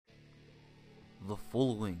The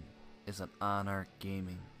following is an Honor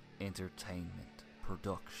Gaming Entertainment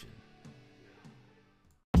production.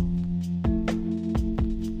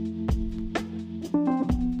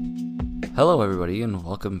 Hello everybody and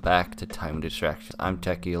welcome back to Time of Distraction. I'm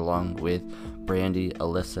Techie along with Brandy,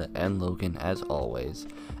 Alyssa, and Logan as always.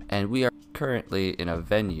 And we are currently in a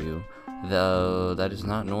venue, though that is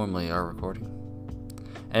not normally our recording.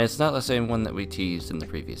 And it's not the same one that we teased in the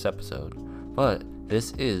previous episode, but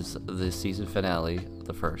this is the season finale,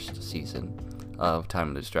 the first season of Time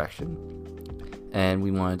of Distraction. And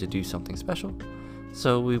we wanted to do something special,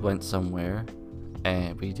 so we went somewhere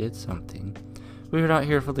and we did something. We were not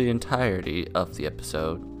here for the entirety of the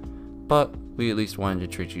episode, but we at least wanted to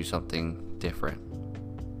treat you something different.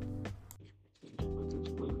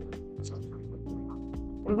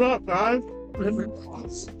 What's up, guys?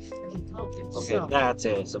 Okay, that's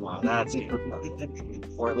it, Samara, that's it.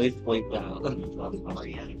 Or at least bleep out.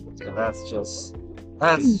 So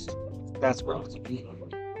that's gross.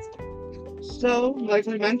 So, like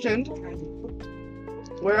we mentioned,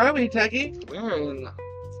 where are we, Techie? We're in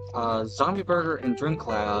Zombie Burger and Drink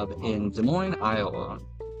Lab in Des Moines, Iowa.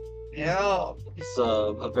 Yeah. It's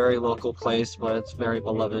a very local place, but it's very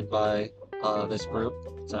beloved by this group.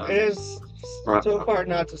 So. It is so far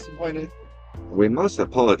not disappointed. We must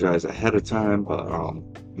apologize ahead of time, but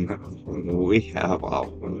we have a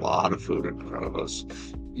lot of food in front of us.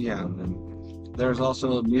 Yeah. There's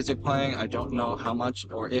also music playing. I don't know how much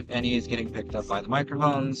or if any is getting picked up by the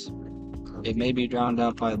microphones. It may be drowned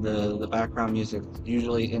out by the background music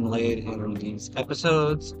usually inlaid in these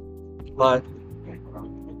episodes, but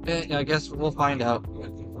I guess we'll find out,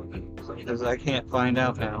 because I can't find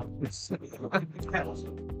out now.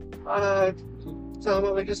 Tell them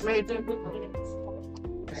what we just made.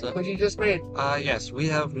 What you just made. Yes, we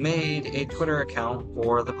have made a Twitter account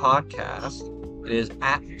for the podcast. It is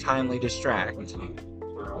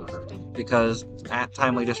 @TimelyDistract, because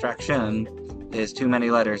 @TimelyDistraction is too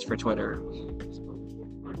many letters for Twitter.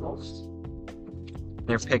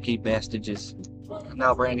 They're picky bastages.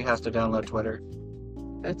 Now Brandy has to download Twitter.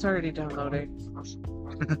 It's already downloaded.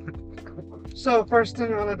 So, first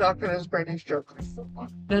thing on the docket is Brady's joke.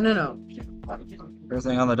 No. First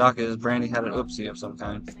thing on the docket is Brandy had an oopsie of some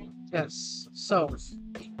kind. Yes. So,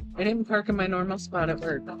 I didn't park in my normal spot at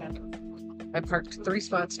work. I parked 3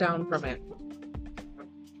 spots down from it.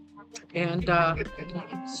 And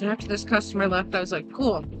so after this customer left, I was like,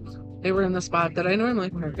 cool. They were in the spot that I normally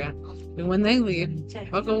park at. And when they leave,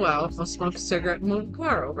 I'll go out, I'll smoke a cigarette and move the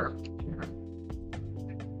car over.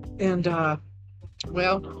 And,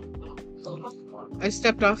 well, I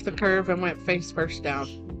stepped off the curb and went face first down.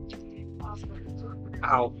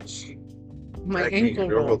 Ouch. My ankle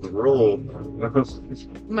rolled. roll.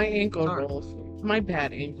 My ankle rolled. My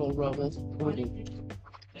bad ankle rolled.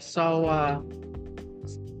 So,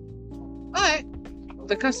 but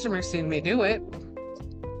the customer seen me do it.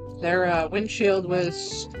 Their windshield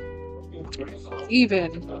was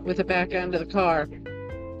even with the back end of the car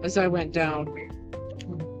as I went down.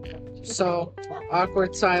 So,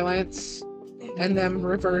 awkward silence, and them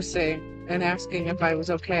reversing and asking if I was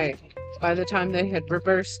okay. By the time they had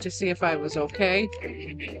reversed to see if I was okay,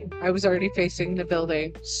 I was already facing the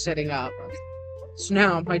building, sitting up. So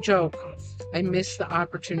now, my joke, I missed the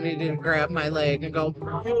opportunity to grab my leg and go...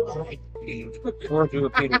 Or do a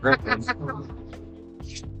Peter Griffin.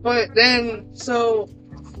 But then, so,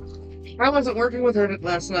 I wasn't working with her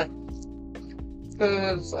last night.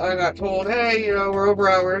 Because I got told, hey, we're over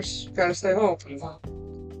hours, gotta stay home.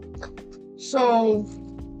 So,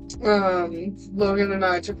 Logan and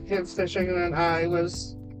I took the kids fishing, and then I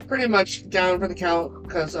was pretty much down for the count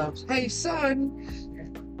because of, hey, son.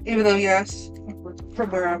 Even though, yes,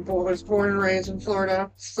 from where I was born and raised in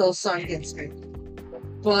Florida, still son gets me.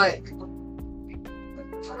 But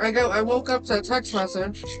I woke up to a text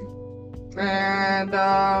message, and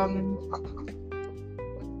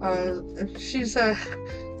she said,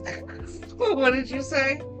 what did you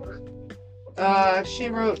say? She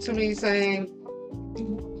wrote to me saying,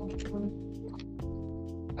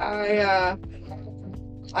 I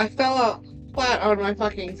fell out flat on my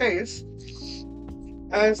fucking face.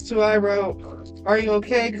 As to I wrote, are you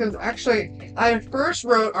okay? Because actually, I first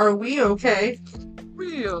wrote, are we okay?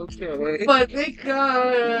 We okay. But thank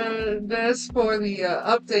God this for the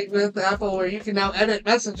update with Apple where you can now edit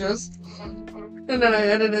messages. And then I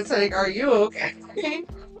edited saying, are you okay?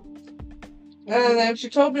 And then she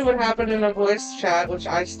told me what happened in a voice chat, which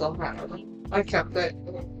I still have. I kept it.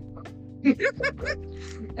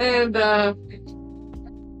 And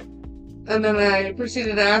And then I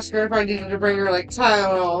proceeded to ask her if I needed to bring her like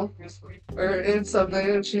Tylenol or something,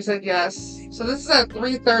 and she said yes. So this is at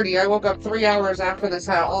 3:30. I woke up 3 hours after this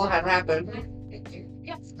all had happened.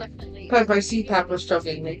 Yes, definitely. Because my CPAP was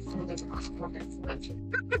choking me.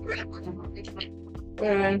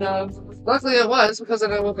 And luckily it was, because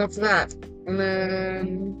then I woke up to that. And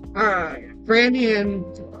then Brandy and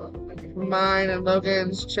mine and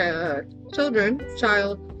Logan's children's,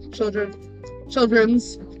 however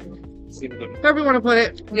you want to put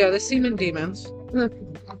it. Yeah, the semen demons.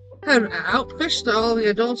 Had outfished all the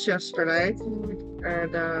adults yesterday.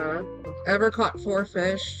 And Ever caught 4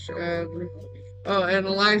 fish. And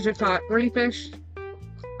Elijah caught 3 fish.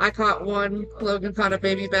 I caught 1, Logan caught a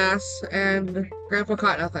baby bass, and Grandpa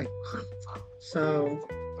caught nothing. So.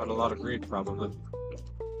 Got a lot of grief, probably.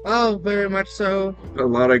 Oh, very much so. A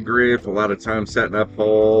lot of grief, a lot of time setting up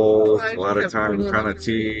holes, a lot of Yeah, time really trying to like-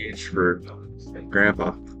 teach for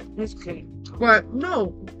Grandpa. Okay. But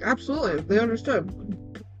no, absolutely, they understood.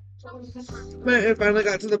 But it finally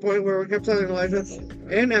got to the point where we kept telling Elijah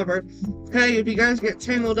and Ever, hey, if you guys get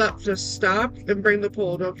tangled up, just stop and bring the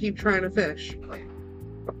pole. Don't keep trying to fish.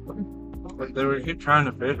 But they were keep trying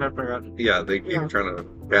to fish. I forgot. Yeah, they keep Yeah. trying to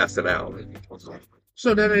pass it out.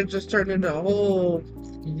 So then it just turned into a whole.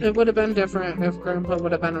 It would have been different if Grandpa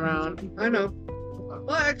would have been around. I know. Well,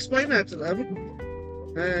 I explained that to them.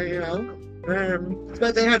 You know.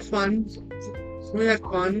 But they had fun. We had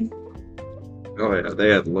fun. Oh yeah, they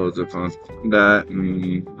had loads of fun. That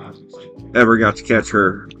and Ever got to catch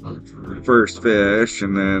her first fish,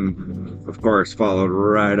 and then of course followed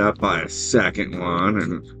right up by a second one,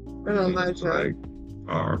 and And Elijah. like,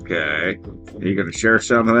 okay, are you gonna share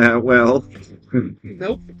some of that? Well,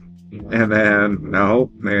 Nope. and then no,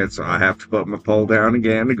 man, so I have to put my pole down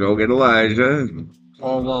again to go get Elijah.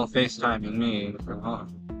 Oh well, FaceTiming me.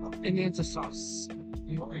 It needs a sauce.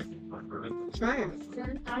 Try it.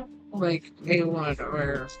 Like A1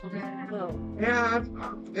 or. Yeah,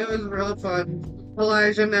 it was real fun.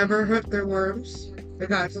 Elijah never hooked their worms. They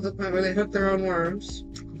got to the point where they hooked their own worms.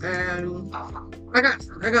 And I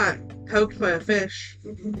got poked by a fish.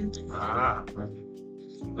 Ah.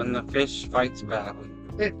 When the fish fights back.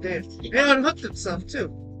 It did. It unhooked itself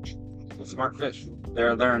too. Smart fish.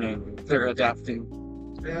 They're learning. They're adapting.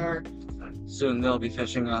 They are. Soon they'll be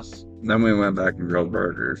fishing us. Then we went back and grilled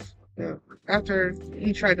burgers. After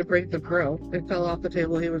he tried to break the grill, it fell off the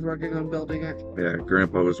table. He was working on building it. Yeah,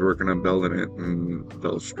 Grandpa was working on building it and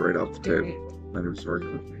fell straight off the table. And he was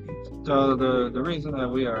working. So the reason that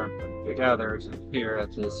we are gathered here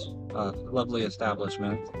at this lovely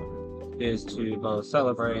establishment is to both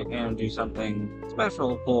celebrate and do something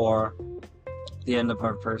special for the end of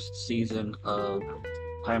our first season of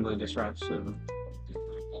Timely Distraction.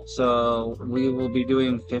 So we will be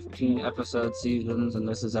doing 15 episode seasons, and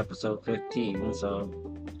this is episode 15. So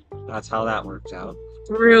that's how that works out.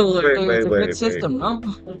 Really? It's a wait, good system, no?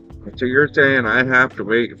 So you're saying I have to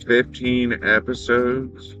wait 15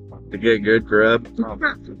 episodes to get good grub?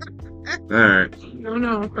 Alright.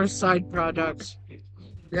 No, for side projects.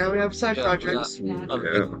 Yeah, we have side projects.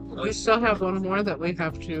 Yeah. We still have one more that we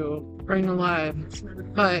have to bring alive,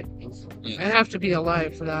 but I have to be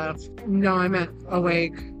alive for that. No, I meant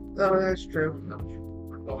awake. Oh, that's true.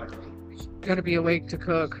 Gotta be awake to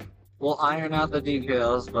cook. We'll iron out the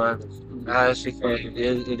details, but as she said,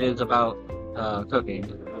 it is about cooking.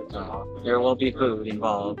 There will be food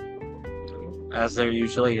involved, as there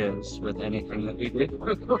usually is with anything that we do.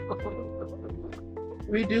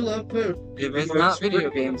 We do love food. If it's not video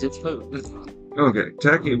games, it's food. Okay,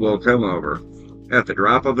 Techie will come over at the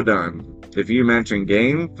drop of a dime if you mention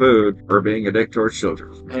game, food, or being a dick towards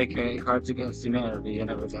children. AKA Cards Against Humanity and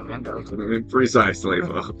everything. Precisely,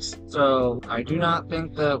 folks. So I do not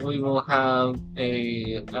think that we will have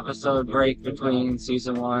a episode break between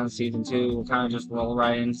season 1 and season 2. We'll kind of just roll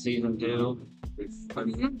right into season 2.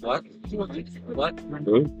 What? What?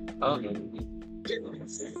 Who? Oh.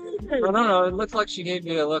 No. It looks like she gave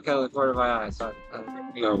me a look out of the corner of my eye. So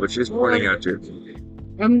No, but she's pointing at you.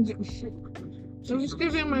 I'm just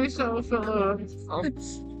giving myself a.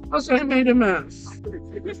 Also, I made a mess.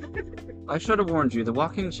 I should have warned you. The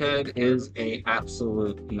walking shed is a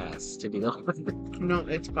absolute mess to deal with. No,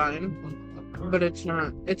 it's fine. But it's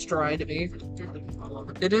not. It's dry to me.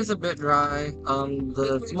 It is a bit dry.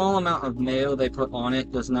 The small amount of mayo they put on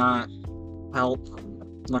it does not help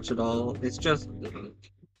much at all. It's just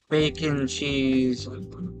bacon, cheese,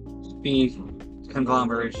 beef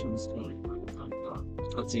conglomerations.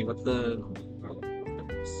 Let's see what the.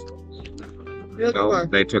 No,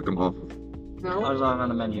 they took them all. I No, was on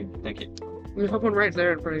the menu. Thank you. we have one right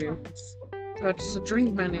there in front of you. That's a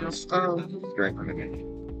drink menu. Oh,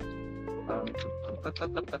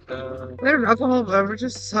 There's alcohol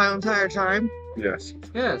beverages the entire time. Yes.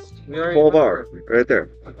 Yes, we already. Full bar, right there.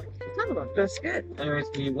 That's good. Anyways,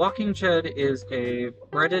 the walking shed is a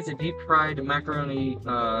breaded deep fried macaroni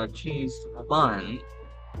cheese bun.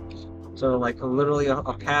 So like literally a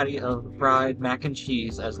patty of fried mac and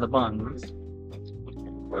cheese as the buns.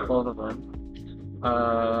 Both of them.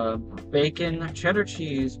 Bacon, cheddar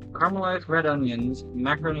cheese, caramelized red onions,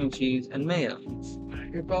 macaroni and cheese, and mayo.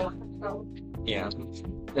 You're both. Yeah.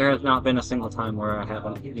 There has not been a single time where I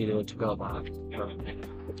haven't needed to go back.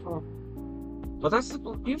 But that's the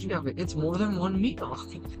beauty of it. It's more than one meal.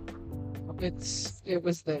 It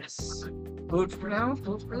was this. Food for now,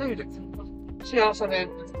 food for later. She also did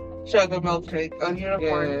sugar milkshake, a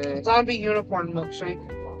unicorn, Yeah. zombie unicorn milkshake,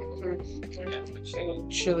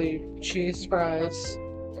 chili cheese fries.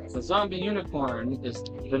 The zombie unicorn is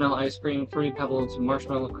vanilla ice cream, fruity pebbles,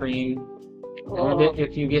 marshmallow cream. And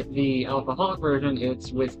if you get the alcoholic version,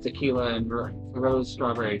 it's with tequila and rose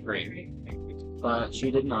strawberry cream. But she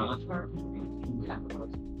did not.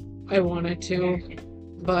 I wanted to,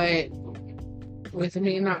 but with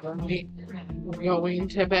me not going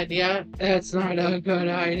to bed yet, that's not a good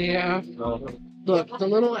idea. So, Look, the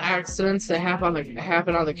little accidents that happen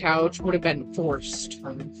on the couch would have been forced,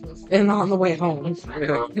 and on the way home.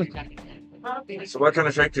 So what kind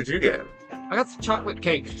of shake did you get? I got the chocolate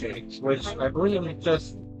cake shake, which I believe is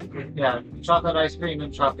just, chocolate ice cream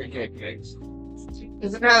and chocolate cake cakes.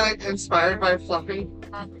 Isn't that like inspired by Fluffy?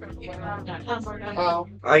 Oh,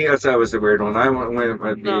 I guess that was the weird one. I went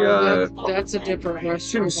with no, the that's a different two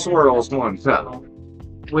restaurant. swirls, one cup.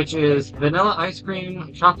 Which is vanilla ice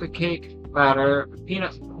cream, chocolate cake batter,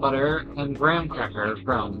 peanut butter, and graham cracker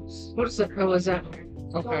crumbs. What's it? Oh, is that?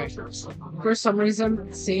 Okay. For some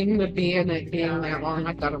reason, seeing the B and it being that long,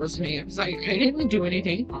 I thought it was me. I was like, I didn't do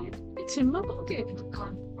anything. It's in my pocket.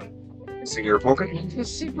 See your pocket?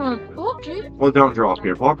 It's in my pocket. Well, don't drop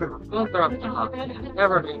your pocket. Don't drop the pocket.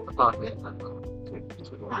 Never leave the pocket.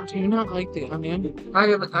 Do you not like the onion? I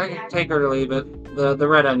can take her to leave it. The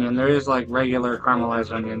red onion. There is like regular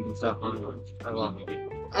caramelized onions and stuff on it. I love it.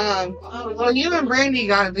 Well, you and Brandy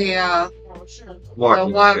got the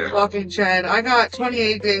walking shed. I got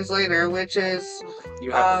 28 days later, which is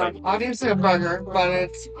You have obviously a burger, but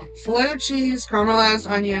it's filet cheese, caramelized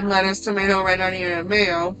onion, lettuce, tomato, red onion, and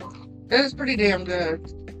mayo. It is pretty damn good.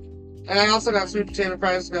 And I also got sweet potato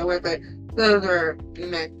fries to go with it. Those are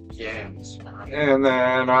meh. yams. And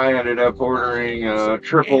then I ended up ordering a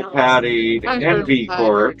triple patty envy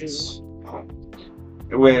quarts,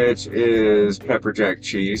 which is pepper jack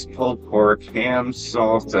cheese, pulled pork, ham,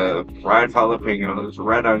 salsa, fried jalapenos,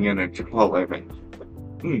 red onion, and chipotle.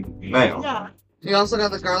 Mayo. You also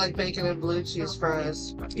got the garlic bacon and blue cheese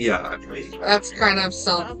fries. Yeah. That's kind of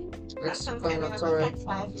self-explanatory.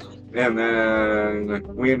 And then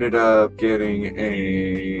we ended up getting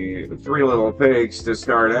a Three Little Pigs to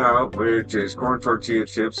start out, which is corn tortilla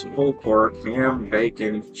chips, pulled pork, ham,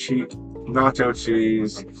 bacon, nacho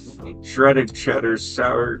cheese, shredded cheddar,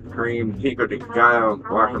 sour cream, pico de gallo,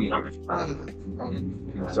 guacamole.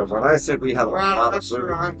 So when I said we had a lot of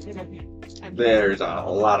food, there's a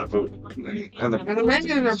lot of food. And And the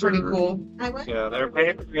menus are pretty cool. Yeah, they're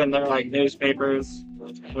paper and they're like newspapers,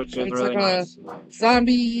 which is It's really like nice. a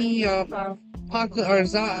zombie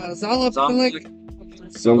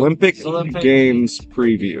Zalapilic. Olympic Olympic Games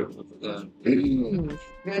preview. Yeah.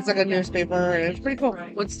 It's like a newspaper, and it's pretty cool.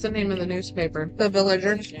 What's the name of the newspaper? The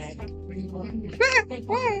Villager.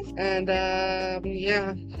 And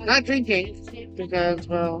yeah, not drinking because,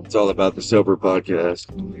 well, It's all about the sober podcast.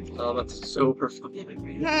 Oh, that's super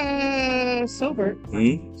fun. sober.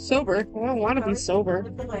 Sober. I don't want to be sober.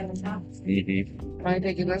 I'm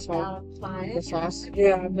taking this one. The sauce.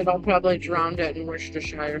 Yeah, but I'll probably drown it in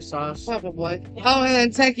Worcestershire sauce. Probably. Oh, and then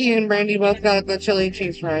Techie and Brandy both got the chili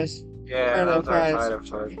cheese fries. Yeah, Or the that's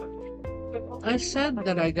fries. right. I said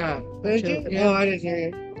that I got. Did you? Yeah. Oh, I didn't hear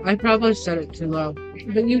you. I probably said it too low.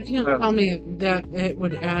 But you can't tell me that it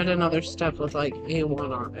would add another step with like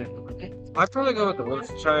A1 on it. I'd probably go with the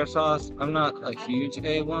Worcestershire sauce. I'm not a huge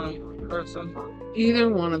A1 person. Either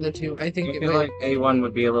one of the two. I think I it feel would. like A1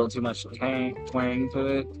 would be a little too much twang to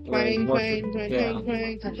it. Twang, Whereas twang, twang, yeah.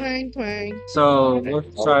 twang, twang, twang, twang. So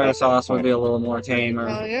Worcestershire sauce would be a little more tamer.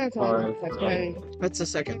 Oh, yeah, Or- twang. That's the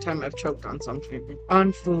second time I've choked on something.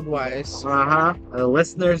 On food wise. Uh-huh. The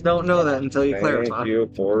listeners don't know that until you clarify. Thank you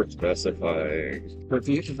for specifying. But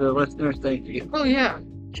the listeners, thank you. Oh, yeah.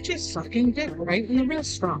 Just sucking dick right in the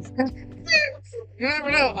restaurant. You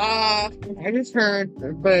never know. I just heard,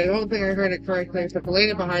 but I don't think I heard it correctly. But the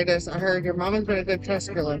lady behind us, I heard your mom has been a good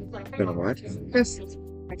test killer. Been a what?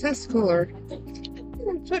 A test killer.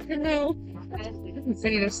 Fucking hell. I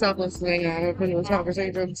need to stop listening to video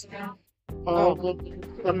conversations. Oh,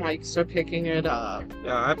 the mics are picking it up.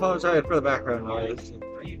 Yeah, I apologize for the background noise.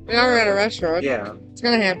 We are at a restaurant. Yeah. It's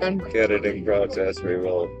gonna happen. Editing process, we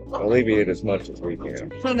will alleviate as much as we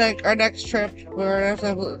can. So our next trip, we're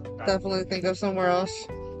gonna definitely think of somewhere else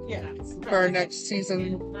for our next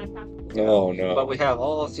season. Oh But no. we have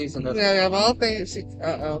all season this. Yeah, we have all things.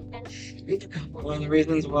 Uh-oh. One of the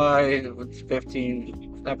reasons why it's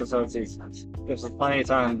 15 episode seasons. Gives us plenty of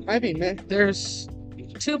time. Might be me. There's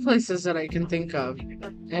 2 places that I can think of,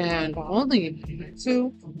 and only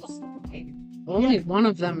one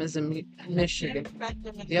of them is in Michigan.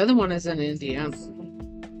 The other one is in Indiana.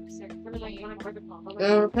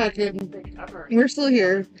 We're packing. We're still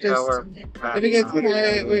here. Just if it gets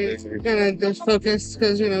quiet, we're gonna just focus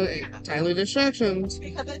because tiny distractions.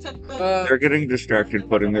 They're getting distracted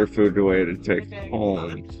putting their food away to take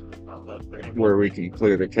home, where we can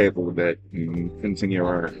clear the table a bit and continue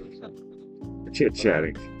our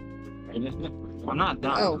chit-chatting. I'm not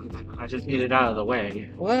done. Oh. I just need it out of the way.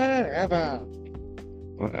 Whatever.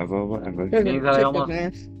 Whatever. Means I almost-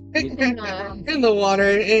 In the water.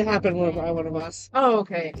 It happened with one of us. Oh,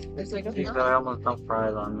 okay. It's like, Means I almost dumped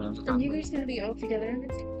fries on them. are you guys gonna be all together?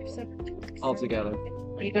 All together.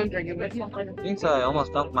 Are you done drinking? Means I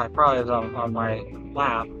almost dumped my fries on my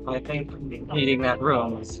lap. I think eating that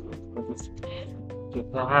room is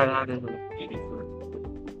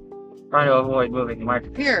trying to avoid moving the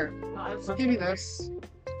microphone. Here, give me this.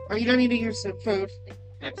 Are you done eating your food?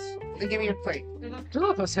 Yes. Then give me your plate. 2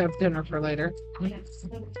 of us have dinner for later. It's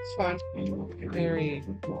fine. Very.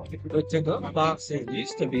 The to-go boxes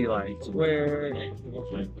used to be like square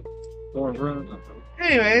or room.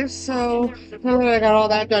 Anyways, so now that I got all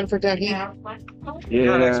that done for Ducky, Not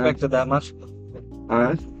Yeah. expected that much.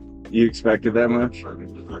 Huh? You expected that much?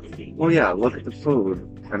 Well, yeah, look at the food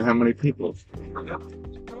and how many people.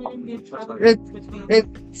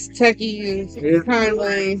 it's Techie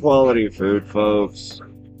kindly. Quality food, folks.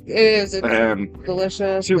 It is. It's And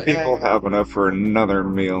delicious. 2 people and have enough for another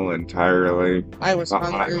meal entirely. I was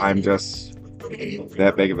hungry. I'm just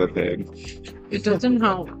that big of a pig. It doesn't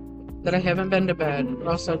help that I haven't been to bed, or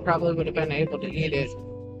else I probably would have been able to eat it.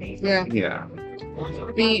 Yeah. Yeah.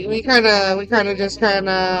 We kind of just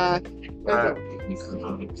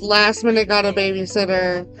last minute got a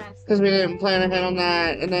babysitter because we didn't plan ahead on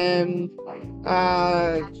that, and then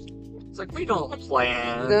It's like we don't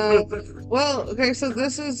plan. well, okay, so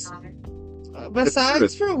this is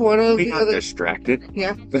besides for one of We the got other distracted.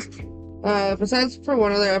 besides for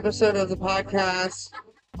one other episode of the podcast,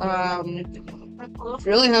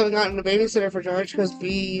 really haven't gotten a babysitter for George because B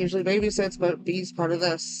usually babysits, but B's part of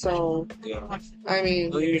this, so Yeah. I mean,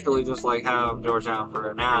 We usually just like have George out for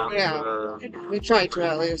a nap. Yeah. we try to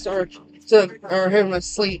at least, or him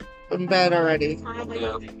asleep in bed already.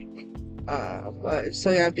 Yeah. But so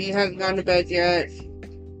yeah, B hadn't gone to bed yet.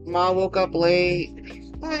 Ma woke up late.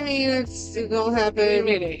 I mean, it all happened.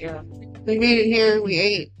 We made it here. We made it here. We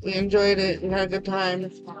ate. We enjoyed it. We had a good time.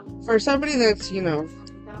 For somebody that's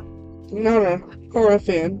not a horror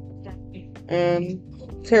fan and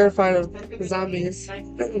terrified of zombies,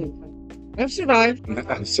 I've survived.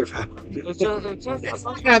 I'm surviving. It's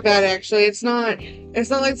not bad actually. It's not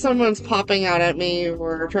like someone's popping out at me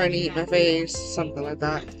or trying to eat my face, something like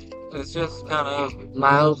that. It's just kind of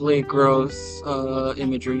mildly gross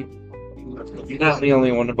imagery. You're not the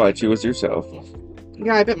only one to bite you, as yourself.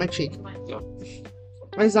 Yeah, I bit my cheek. Yep.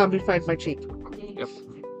 I zombified my cheek. Yep.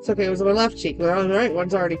 It's okay, it was my left cheek. The right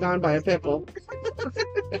one's already gone by a pitbull.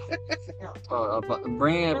 But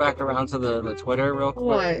bringing it back around to the Twitter real quick,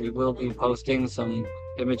 What? we will be posting some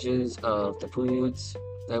images of the foods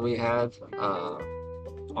that we had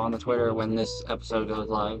on the Twitter when this episode goes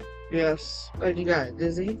live. Yes. What you got,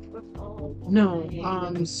 Dizzy? No.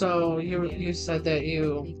 So you said that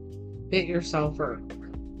you bit yourself or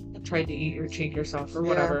tried to eat your cheek yourself or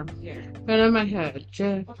whatever. And in my head,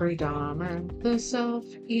 Jeffrey Dahmer, the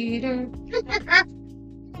self-eater.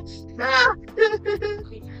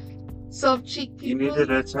 Self-cheek You people.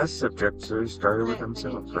 needed a test subject, so he started with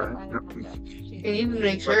himself, right? You need to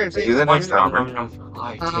make sure it's See the next time.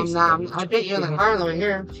 I bit you in the car over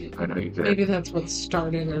here. I know you did. Maybe that's what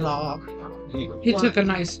started it all. He took a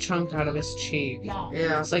nice chunk out of his cheek.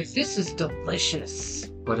 Yeah. It's like, this is delicious.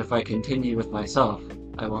 But if I continue with myself,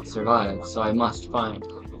 I won't survive, so I must find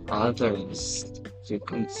others to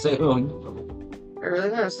consume. I really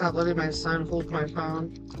gotta stop letting my son hold my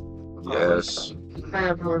phone. Yes. I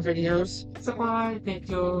have more videos. Why did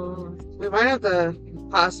you? We might have to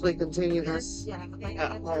possibly continue this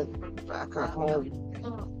at home, back at home.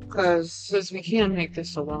 Because we can make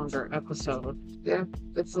this a longer episode. Yeah,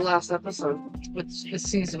 it's the last episode. It's a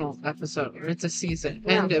seasonal episode. Or it's a season.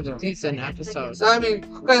 Yeah. End of season episode. So, I mean,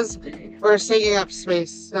 because we're taking up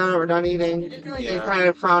space now that we're done eating, they Yeah. kind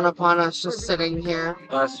of frown upon us just sitting here.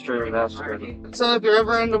 That's true. That's true. So, if you're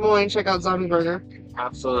ever in Des Moines, check out Zombie Burger.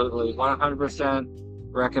 Absolutely, 100%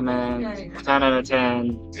 recommend. 10 out of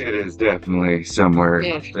 10. It is definitely somewhere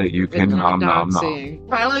Yeah. that you With can nom nom nom. seeing.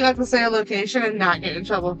 Finally got to say a location and not get in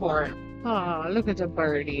trouble for it. Oh, look at the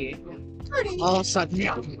birdie. All of a sudden.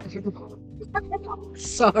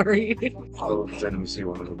 Sorry. Oh, then we see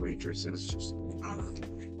one of the waitresses just.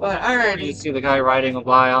 But, You alrighty. see the guy riding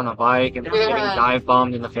by on a bike and getting Yeah. dive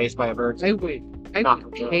bombed in the face by a bird. I would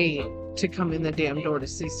pay to come in the damn door to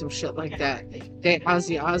see some shit like that. They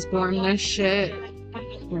Ozzy Osbourne this shit.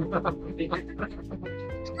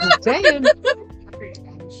 Damn.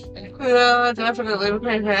 Definitely, we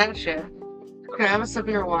pay for that shit. Okay, have a sip of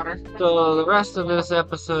your water. So the rest of this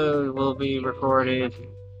episode will be recorded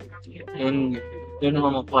in the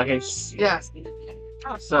normal place. Yes.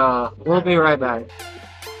 So we'll be right back.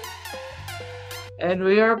 And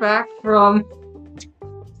we are back from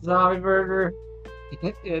Zombie Burger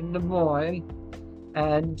in Des Moines.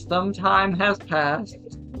 And some time has passed.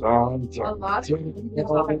 A lot.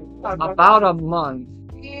 About a month.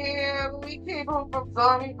 Yeah, we came home from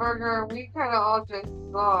Zombie Burger. We kind of all just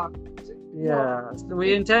sucked. Yeah, so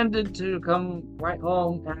we intended to come right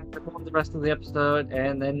home and record the rest of the episode,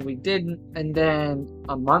 and then we didn't, and then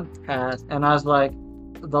a month passed, and I was like,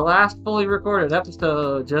 the last fully recorded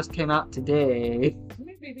episode just came out today.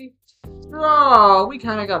 So we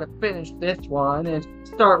kind of got to finish this one and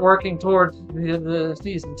start working towards the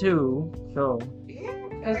season 2. So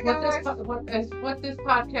As what this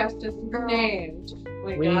podcast is named.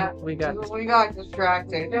 we got We got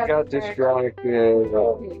distracted. Got distracted.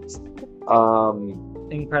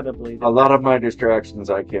 incredibly. A lot of my distractions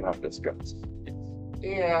I cannot discuss.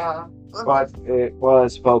 Yeah. But it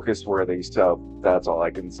was focus worthy, so that's all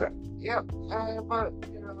I can say. Yep. But,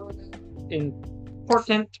 you know,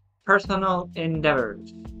 Important personal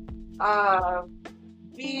endeavors.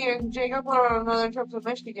 me and Jacob went on another trip to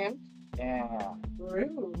Michigan. Yeah.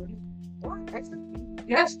 Rude.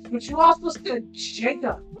 Yes, but you also said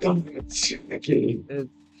Jacob. It's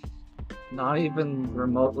not even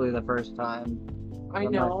remotely the first time I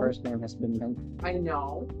that know. my first name has been mentioned. I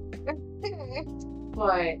know.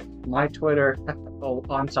 But My Twitter, oh,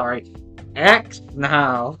 I'm sorry, X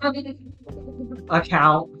now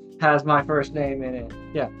account has my first name in it.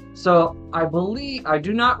 Yeah. So I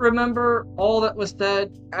do not remember all that was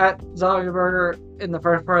said at Zombie Burger in the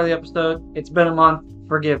first part of the episode. It's been a month.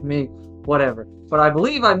 Forgive me. Whatever. But I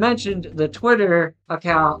believe I mentioned the Twitter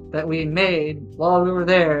account that we made while we were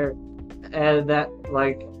there, and that,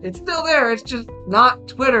 like, it's still there. It's just not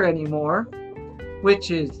Twitter anymore,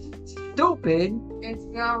 which is stupid. It's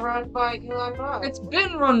now run by Elon Musk. It's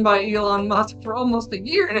been run by Elon Musk for almost a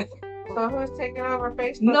year now. So who's taking over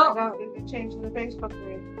Facebook? No. Without changing the Facebook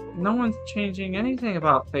name? No one's changing anything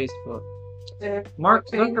about Facebook. There. Mark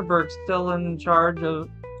Okay. Zuckerberg's still in charge of.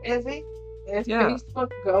 Is he? if Yeah.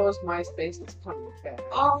 Facebook goes, MySpace is coming back.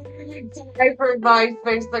 Oh, I for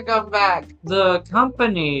MySpace to come back. The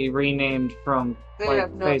company renamed from They like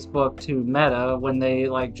have no- Facebook to Meta when they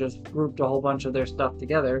like just grouped a whole bunch of their stuff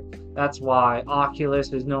together. That's why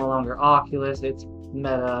Oculus is no longer Oculus, it's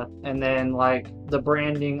Meta. And then like the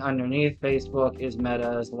branding underneath Facebook is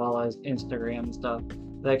Meta as well as Instagram and stuff.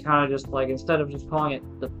 They kind of just like, instead of just calling it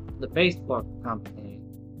the Facebook company,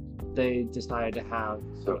 they decided to have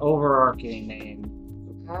an overarching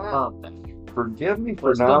name Ah, of them. Forgive me for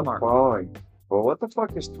We're still not Mark. following. Well, what the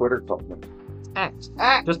fuck is Twitter called now? X.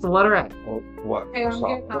 ah, Just the letter X. Well, what? Hey, I'm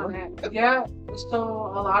getting on it. Yeah, so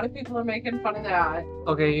a lot of people are making fun of that.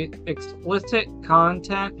 Okay, explicit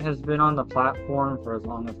content has been on the platform for as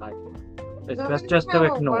long as I can. It's doesn't best it just to have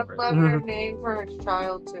a ignore one-letter it. name for his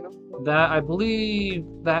child too. That I believe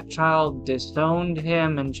that child disowned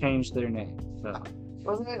him and changed their name. So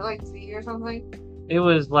Wasn't it like Z or something? it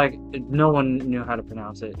was like no one knew how to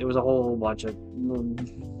pronounce it. It was a whole bunch of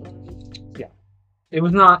yeah. It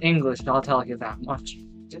was not English. I'll tell you that much.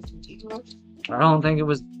 Just English? I don't think it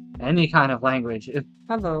was any kind of language.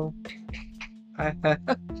 Hello.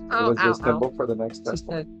 Oh, Was this symbol for the next Just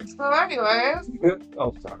step? a So anyways,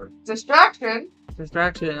 Oh, sorry. distraction.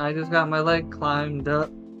 distraction. I just got my leg climbed up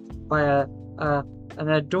by an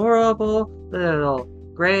adorable little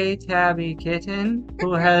gray tabby kitten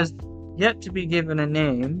who has yet to be given a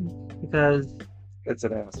name because It's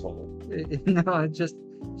an asshole. it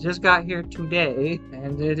just got here today,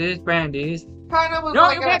 and it is Brandy's. Kind of was No,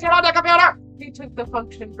 like you can't sit on the computer. He took the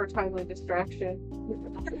function for timely distraction.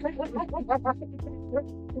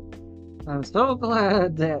 I'm so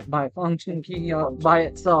glad that my function key by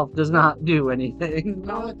itself does not do anything.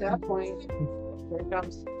 No, at that point, here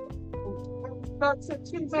comes. That's a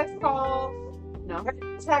 2 missed calls. No.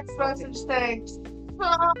 Text message saying,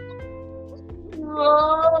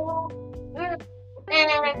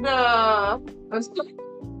 and I was like,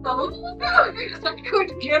 oh, I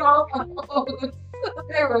couldn't get off my phone.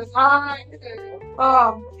 there was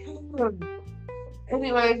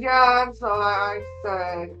anyways, yeah, so I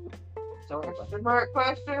said, question mark,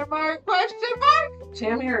 question mark, question mark.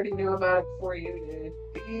 Tammy already knew about it before you did.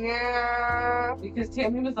 Yeah. Because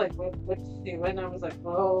Tammy was like, what's you doing? I was like,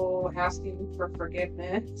 oh, asking for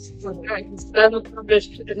forgiveness instead of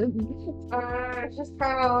permission. It's just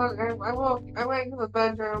kind of, I went into the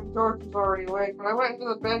bedroom. George was already awake, but I went into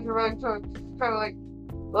the bedroom and so it's kind of like,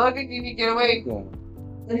 Logan, you need to get awake. You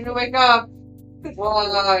need to wake up. Well,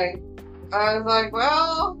 I was like,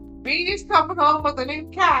 well, Beanie's coming home with a new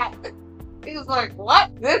cat. He was like,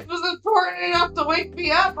 what? This was important enough to wake me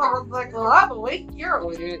up? I was like, well, I'm awake. You're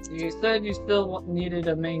awake. You said you still needed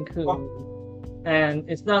a Maine Coon, and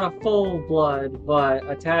it's not a full blood, but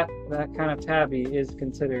that kind of tabby is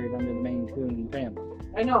considered under the Maine Coon family.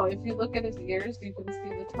 I know, if you look at his ears, you can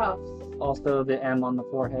see the tufts. Also, the M on the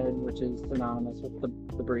forehead, which is synonymous with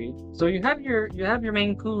the breed. So you have your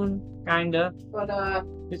Maine Coon, kinda. But,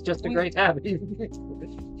 It's just a gray tabby.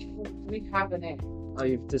 we have a name. Oh,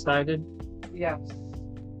 you've decided? Yes.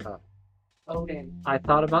 Oh. Odin. I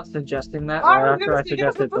thought about suggesting that I right was after I going to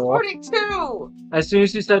suggest suggested it this Thor. morning too. As soon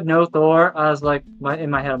as you said no Thor, I was like, in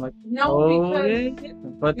my head, I'm like, No, Odin? because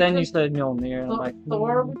But then you said Mjolnir, and I'm like,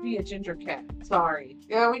 Thor would be a ginger cat. Sorry.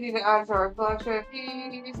 Yeah, we need to add to our collection.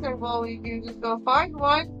 He said, well, we can just go find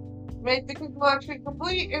one, make the collection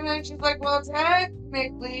complete, and then she's like, well,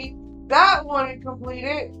 technically, that wouldn't complete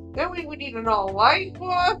it. Then we would need an all-white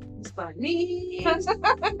one. It's by me.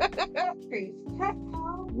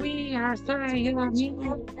 we are saying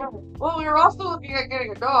Well, we were also looking at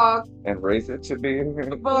getting a dog, And raise it to be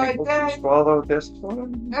able But to then- swallow this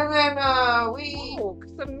one. and then we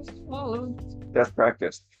That's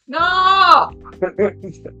practice. No! thought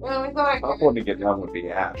I want to get down with the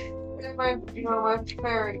ash. my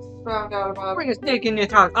parents found out about bring it. a snake in your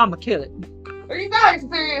tongue, I'ma kill it. Are you guys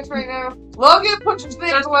serious right now? Logan, put your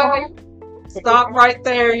snake away. Stop right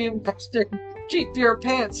there, you bastard. Keep your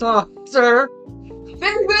pants on, sir. This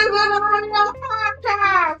is a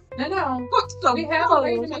podcast. I know. Put some We have a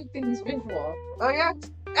way to clothes. make things visual. Oh yeah.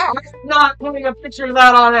 I'm not putting a picture of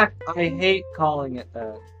that on it. I hate calling it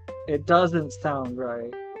that. It doesn't sound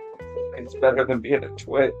right. It's better than being a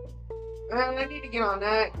twit. I need to get on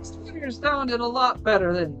that. Twitter sounded a lot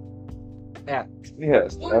better than that.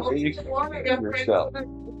 Yes, that way you The can water hear reference, yourself.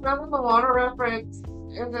 none of the water reference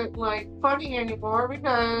isn't like funny anymore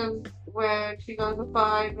because when she goes to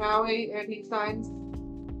find Maui and he signs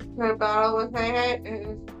her battle with Hay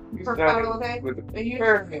and You her started battle with Hay, with and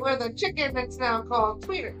you with a chicken that's now called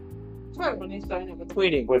Tweeter. Tweeter. When he's signing with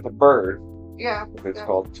Tweeting. a bird. Yeah. It's yeah.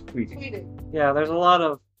 called tweeting. Tweeted. Yeah, there's a lot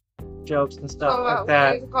of jokes and stuff So, like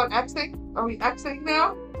that. is it called Xing? Are we Xing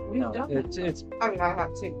now? We've No, done it's I mean, I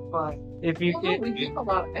have to, but if you well, no, we do a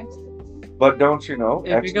lot of exits. But don't you know,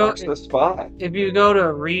 If X you go- marks the spot. if you go to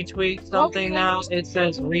retweet something now, it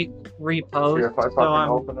says repost. See if I So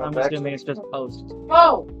fucking open I'm up assuming X. it's just post.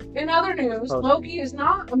 Oh, in other news, Post. Loki is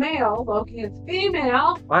not a male. Loki is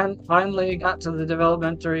female. Finally got to the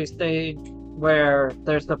developmentary stage where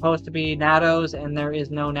there's supposed to be Natos and there is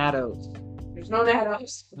no Natos. There's no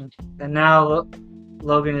Natos. And now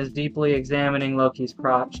Logan is deeply examining Loki's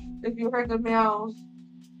crotch if you heard the meows,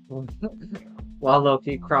 while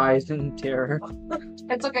Loki cries in terror.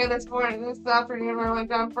 it's okay. This afternoon, I went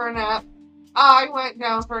down for a nap. I went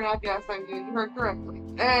down for a nap. Yes, I did. You heard correctly.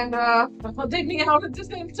 And Well, take me out at the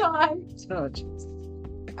same time. So,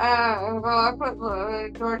 well, I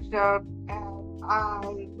put George down, and I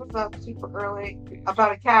was up super early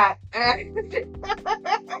about a cat, and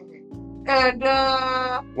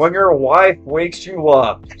When your wife wakes you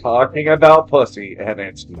up talking about pussy and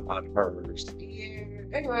it's not hers. yeah.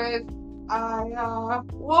 Anyways, I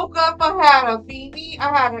woke up. I had a Beanie,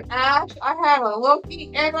 I had an Ash, I had a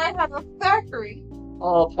Loki, and I had a Thackeray.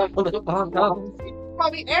 all pummeled upon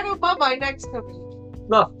Probably and a Mummy next to me.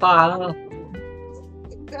 the file.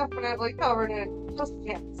 Definitely covered in just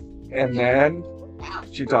cats. And then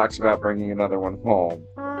she talks about bringing another one home.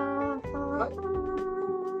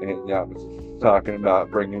 And yeah, I was talking about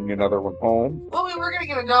bringing another one home, Well, we were gonna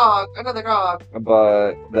get another dog.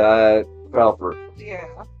 but that fell through. Yeah.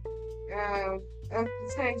 And at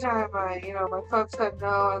the same time, my folks said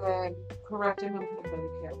no, and then correcting him, but he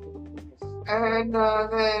can't. And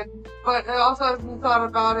but also as we thought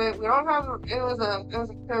about it, we don't have. It was a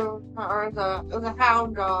coon, or it was a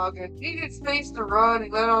hound dog, and he needed space to run. He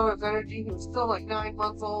let all his energy. He was still like 9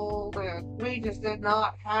 months old, and we just did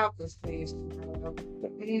not have the space to run.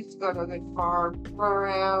 He's got a good farm, run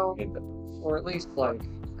around. Or at least like.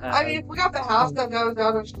 I mean, if we got the house that goes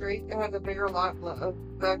down the street and has a bigger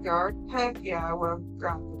backyard, heck yeah, I would have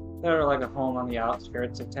grabbed it. They're like a home on the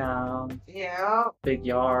outskirts of town, Yeah, big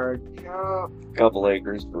yard. yeah. Couple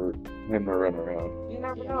acres for him to run around. You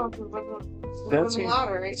never know if we win That's the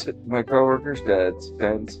lottery. My coworker's dad,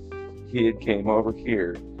 since he had came over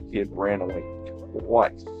here, he had ran away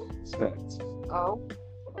twice since. Oh.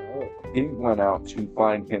 He went out to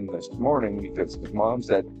find him this morning because his mom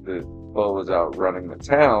said that Bo was out running the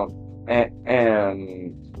town,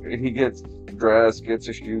 and he gets dressed, gets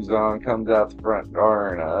his shoes on, comes out the front door,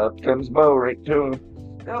 and up comes Bo right to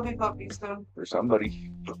him. There'll be puppies soon. For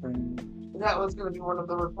somebody. That was going to be one of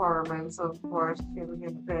the requirements, of course, getting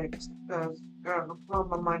him fixed. Because,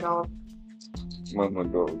 my dog. Mama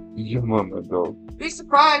dog. Your mama dog. Be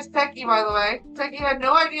surprised, Techie, by the way. Techie had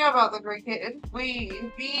no idea about the gray kitten. B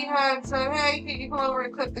had said, hey, can you come over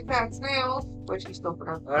and clip the cat's nails? Which he still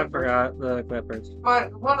forgot. I forgot the clippers.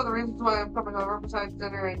 But one of the reasons why I'm coming over, besides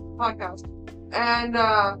dinner and podcast. And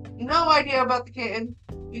no idea about the kitten.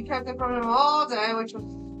 We kept it from him all day, which was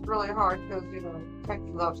really hard because, you know,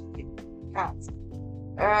 Techie loves cats.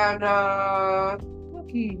 And,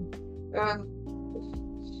 and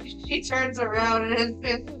she turns around and his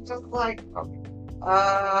face is just like,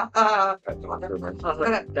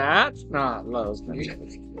 That's not Logan.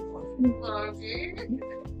 okay.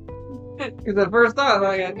 Because at first thought,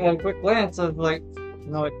 like, at a quick glance, I was like,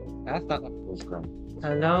 no, that's not Logan.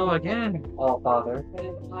 Hello again, All Father. I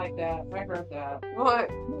didn't like that. I heard that. What?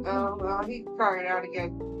 Oh, well, he cried out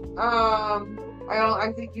again.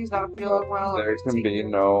 I think he's not feeling well. There can be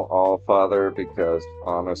no All Father because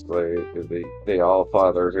honestly, the All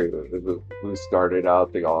Father who started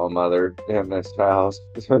out the All Mother in this house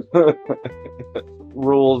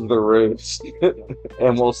rules the roost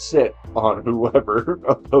and will sit on whoever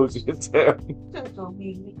opposes him. Don't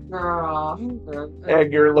be girl.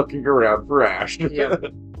 And you're looking around for Ash. Yeah.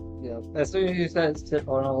 Yeah. As soon as you said sit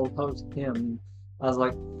on all post him, I was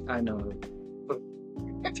like, I know.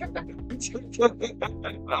 Does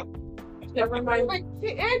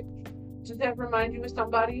that remind you of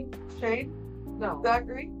somebody? Shane? No.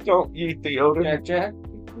 Zachary? Don't eat the Odin. Jack.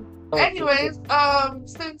 Anyways,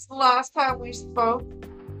 since the last time we spoke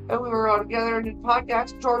and we were all together and did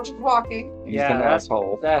podcast, George is walking. He's Yeah, an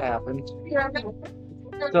asshole. That happened.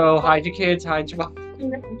 So hide your kids, hide your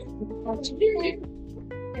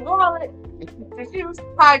wallet.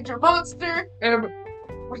 Hide your monster.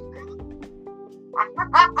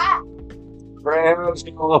 Grandma's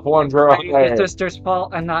all up one draw. your sister's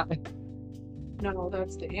fault and not. No,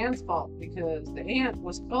 that's the aunt's fault because the aunt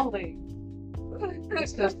was scolding the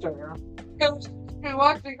sister. She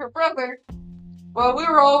watching her brother while we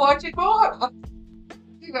were all watching Moana.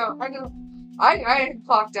 You know, I had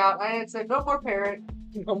clocked out. I had said no more parent.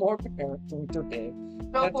 No more parenting today.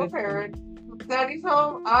 No more parent. Daddy's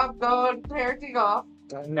home. I'm going parenting off.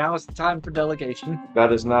 Now it's time for delegation.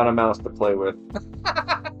 That is not a mouse to play with.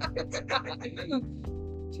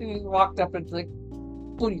 She walked up and like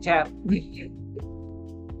booty tap.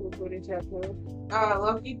 Booty tap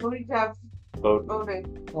Loki booty taps Odin.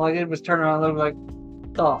 Odin. All I did was turn around and look like,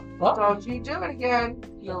 the fuck? Don't you do it again.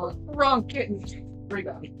 No, Wrong kitten.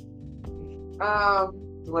 rebound.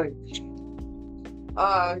 Like,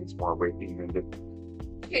 It's more waiting than the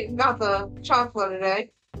got the chocolate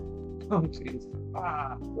today. oh jeez.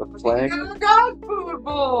 plague. Got a dog food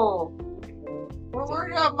bowl. We're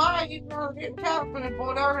worried about mine. You know, getting cat food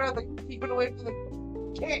bowl. Now we're gonna have to keep it away from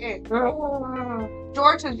the kitten.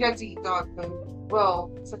 George has yet to eat dog food.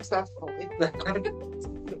 Well, successfully.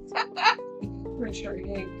 Pretty sure he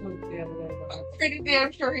ate poop the other day. I'm pretty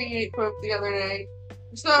damn sure he ate poop the other day.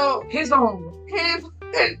 So, His own.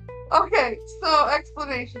 okay, so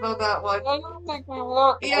explanation on that one. I don't think we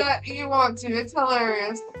want. Yeah, you want to. It's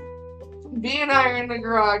hilarious. B and I are in the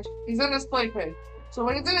garage. He's in his playpen. So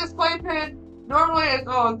when he's in his playpen, normally it's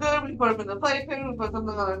all good. We put him in the playpen, we put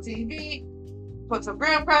something on the TV, put some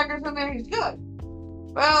graham crackers in there, he's good.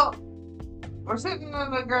 Well, we're sitting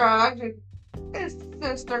in the garage and his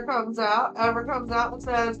sister comes out, Ever comes out and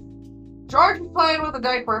says, George was playing with a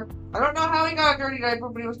diaper. I don't know how he got a dirty diaper,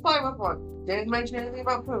 but he was playing with one. Didn't mention anything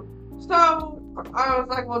about poop. So I was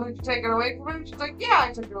like, well, did you take it away from him? She's like, yeah,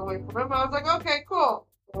 I took it away from him. I was like, okay, cool.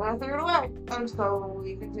 And I threw it away. And so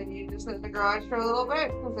we continued to sit in the garage for a little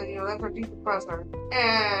bit, because then, that's our decompressor.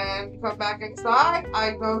 And come back inside,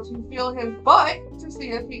 I go to feel his butt to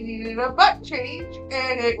see if he needed a butt change,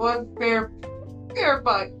 and it was bare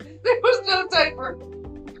butt. There was no diaper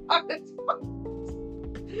on his butt.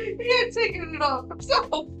 He had taken it off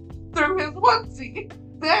himself through his onesie.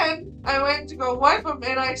 Then I went to go wipe him,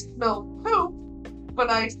 and I smelled poop, but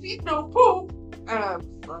I see no poop. And I was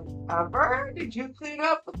like, Amber, did you clean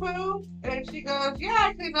up the poop? And she goes, yeah,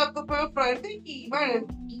 I cleaned up the poop, but I think he might have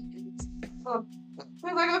eaten some.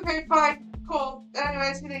 I was like, okay, fine, cool.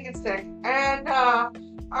 Anyways, he didn't get sick. And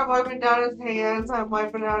I'm wiping down his hands, I'm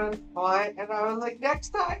wiping down his butt, and I was like, next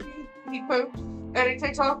time he poops and he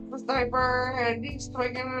takes off his diaper and he's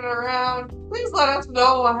swinging it around, please let us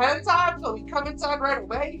know ahead of time so we come inside right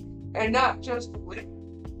away and not just wait.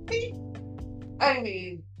 I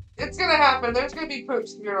mean, it's gonna happen. There's gonna be poop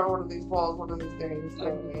smeared on one of these walls one of these days.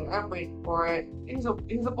 I mean, I'm waiting for it. He's a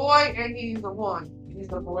boy and he's a one.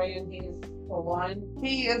 He's a boy and he's a one.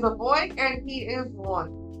 He is a boy and he is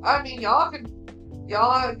one. I mean, y'all can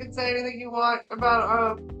say anything you want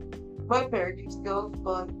about my parenting skills,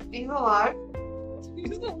 but he's alive.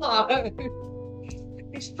 He's alive.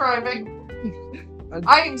 He's thriving.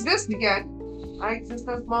 I exist again. I exist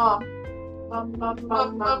as mom. Mom.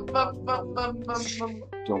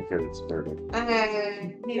 Don't get it started.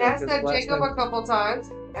 And he Yeah, has 'cause said last Jacob time- a couple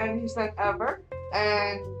times, and he said ever,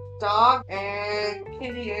 and dog and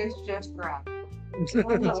kitty is just crap. Oh,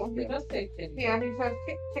 no, he does say kitty. Yeah, he says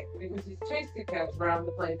kick. Because he's chasing the cats around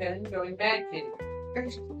the playpen and going mad kitty.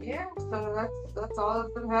 Yeah, so that's all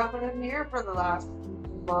that's been happening here for the last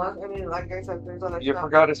month. I mean, like I said, there's other You stuff.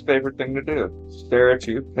 forgot his favorite thing to do: stare at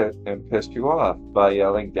you and piss you off by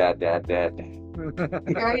yelling, "Dad, Dad, Dad."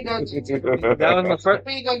 Yeah, he does. That was the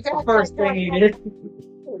When you go, "Dad, first Dad, thing he Dad,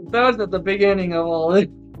 did. That was at the beginning of all this.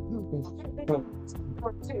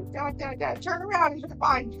 Dad, Dad, Dad, turn around, he's gonna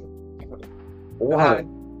find you." What?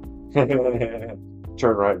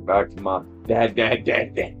 Turn right back to Mom. Dad, Dad,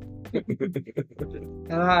 Dad, Dad.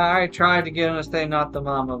 And I tried to get him to stay not the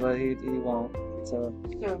mama, but he won't. So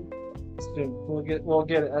we'll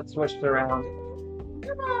get it. That's switched around.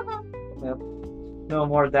 Yep. No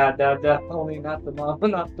more dad. Only not the mama,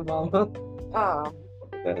 not the mama.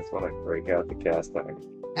 That's when I break out the cast iron.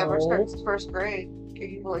 Ever No. starts first grade. Can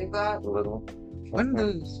you believe that? A little. When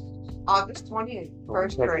does August 28th,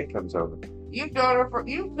 first When grade. Becky comes over. You've known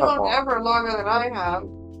Uh-oh. ever longer than I have.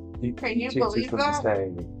 He Can you teaches believe them that? to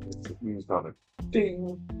say it's used on it.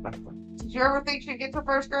 Ding. Did you ever think she'd get to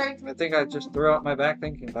first grade? I think I just threw out my back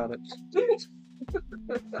thinking about it. Did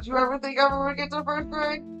you ever think Ever would get to first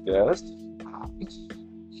grade? Yes.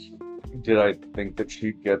 Did I think that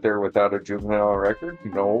she'd get there without a juvenile record?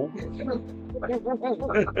 No.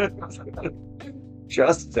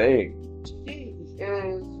 Just saying. She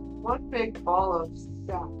is one big ball of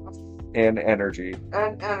sass And energy.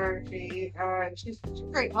 and energy, and she's such a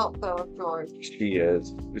great help though of George. She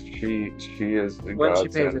is. She is the When she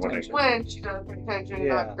godsend pays when attention. When she does pay attention and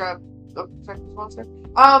Yeah. not grab the Texas monster.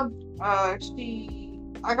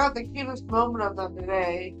 I got the cutest moment of them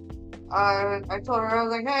today. I told her, I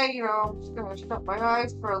was like, hey, I'm just gonna shut my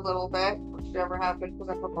eyes for a little bit, which never happened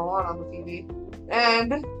because I put my one on the TV.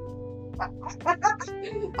 And I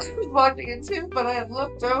was watching it too, but I had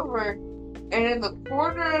looked over, and in the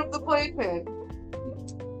corner of the playpen,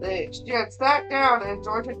 she had sat down, and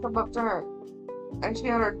George had come up to her, and she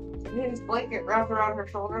had his blanket wrapped around her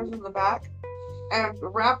shoulders in the back, and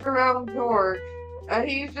wrapped around George, and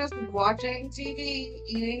he's just watching TV,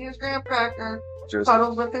 eating his graham cracker, Just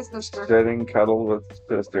cuddled with his sister. sitting cuddled with his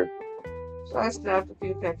sister, So I snapped a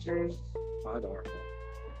few pictures.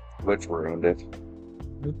 which ruined it.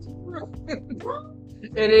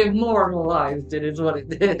 It immortalized it, is what it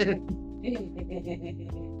did.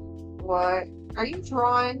 What? Are you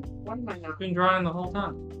drawing? What am I not? Been drawing the whole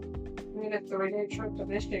time. We had a 3-day trip to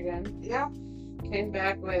Michigan. Yeah. Came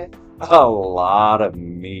back with A lot of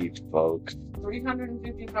meat, folks.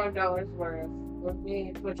 $355 worth of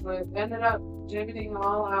meat, which ended up divvying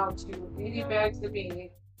all out to 80 bags of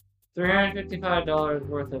meat. $355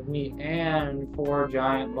 worth of meat and 4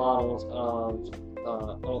 giant bottles of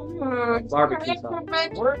barbecue sauce.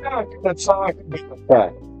 We're not gonna talk about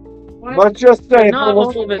that. What? Let's just say Not all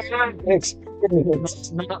of it.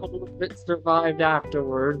 experience. Not all of it survived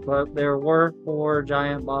afterward, but there were 4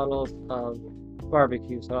 giant bottles of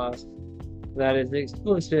barbecue sauce that is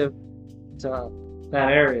exclusive to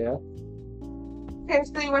that area. Okay,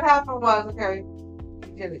 see what happened was, okay,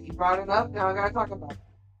 you did it. You brought it up, now I gotta talk about it.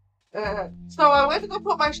 So I went to go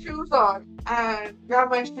put my shoes on and grab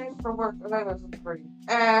my shoes for work. And that wasn't free.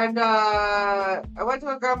 And I went to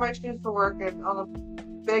go grab my shoes for work, and on the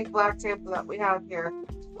big black table that we have here,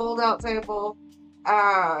 fold out table.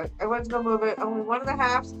 I went to go move it. Only one of the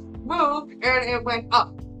halves moved, and it went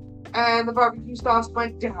up, and the barbecue sauce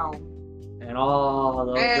went down, And all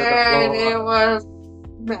over the and floor. it was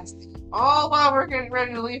messy. All while we're getting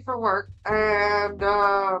ready to leave for work, and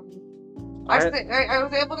I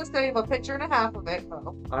was able to save a picture and a half of it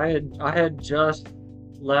though. I had just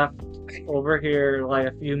left over here like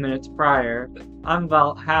a few minutes prior. I'm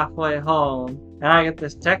about halfway home, and I get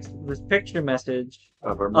this picture message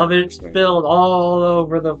of it spilled all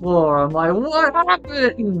over the floor. I'm like, what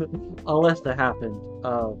happened? Alyssa happened.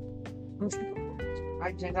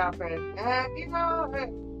 I did happen, and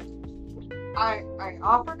I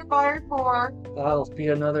offered to buy her more, That'll be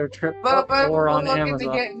another trip but or we're on looking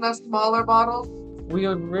Amazon. to get in the smaller bottles. We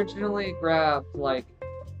originally grabbed like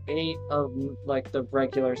 8 of like the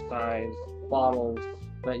regular size bottles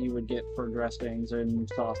that you would get for dressings and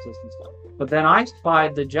sauces and stuff. But then I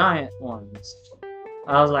spied the giant ones.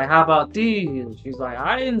 I was like, how about these? She's like,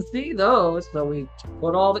 I didn't see those. So we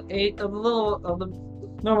put all the 8 of the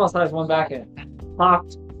normal size one back in.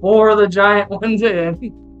 Popped 4 of the giant ones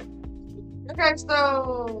in. Okay,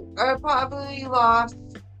 so I probably lost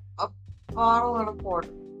a bottle and a quarter.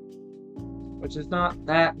 Which is not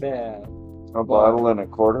that bad A bottle and a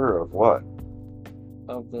quarter of what?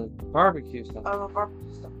 of the barbecue stuff. Of a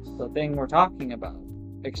barbecue sauce. The thing we're talking about.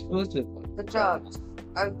 Exclusively. The jugs.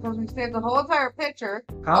 Because we saved the whole entire pitcher.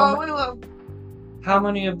 How, Oh, we love how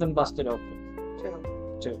many of them busted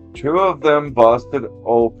open? 2. 2 of them busted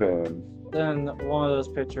open. Then one of those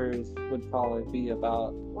pitchers would probably be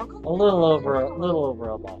about One? a little over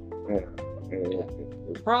a bottle. Yeah.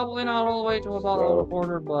 Probably not all the way to a bottle and a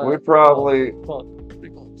quarter, but We probably, close. Pretty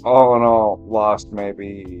close. all in all, lost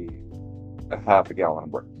maybe a half a gallon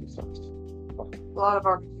of barbecue sauce. A lot of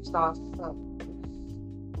barbecue sauce. So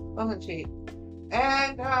wasn't cheap.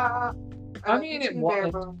 And I mean, it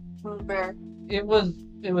was. Moon Bear. It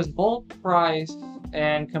was bulk price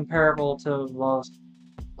and comparable to most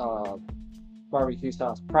barbecue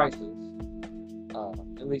sauce prices,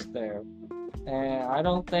 at least there. And I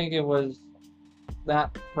don't think it was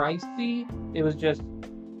that pricey. It was just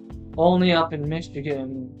only up in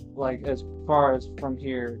Michigan, like as far as from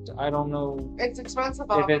here. I don't know. It's expensive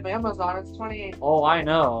If off it- of Amazon. It's $28. Oh, I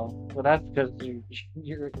know, but that's because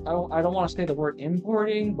you're. I don't want to say the word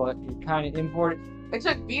importing, but you're kind of importing. It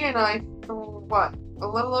took me and I for what, a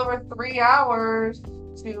little over 3 hours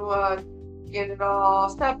to get it all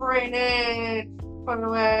separated, put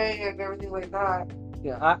away, and everything like that.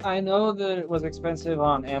 Yeah, I know that it was expensive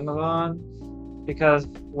on Amazon because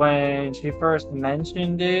when she first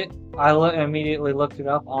mentioned it, I immediately looked it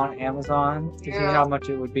up on Amazon to see Yeah. how much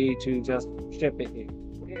it would be to just ship it here.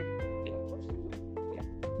 We had-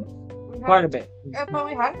 Quite a bit. Yeah, but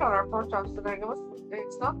we had it on our pork chops tonight.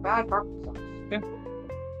 It's not bad barbecue sauce. Yeah.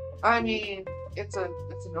 I mean, it's a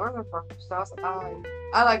northern barbecue sauce.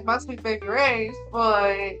 I like my Sweet Baby Ray's,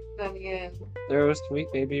 but then again, There was Sweet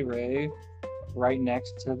Baby Ray right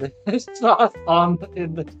next to the sauce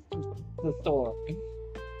in the store.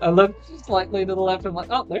 I looked slightly to the left and I'm like,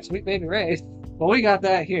 oh, there's Sweet Baby Ray's. Well, we got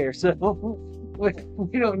that here, so we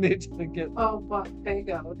don't need to get. Oh, but there you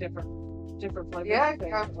go. Different flavors. yeah, There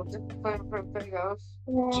you got go. different flavor from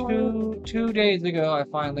Fagos. Two days ago, I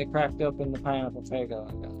finally cracked open the pineapple Fago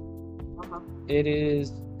I got. It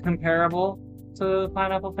is comparable to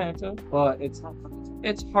pineapple Fanta, but it's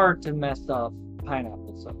hard to mess up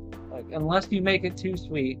pineapple. So, like, unless you make it too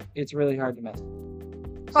sweet, it's really hard to mess up.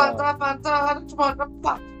 So, Fanta, Fanta,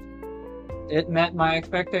 Fanta. it met my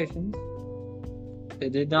expectations.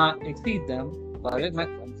 It did not exceed them, but it met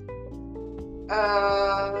them.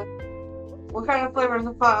 What kind of flavors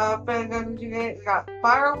of Fagos did you get? You got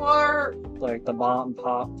firework, Like the bomb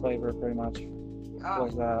pop flavor, pretty much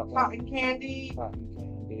was that one. cotton candy, Cotton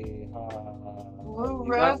candy. blue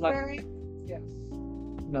you guys like- raspberry. Yes.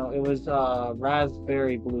 No, it was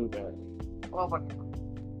raspberry blueberry. Well, whatever.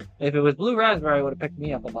 If it was blue raspberry, it would have picked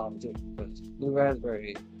me up a bomb too. Because blue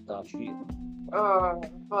raspberry, the shit.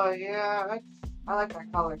 But yeah, I like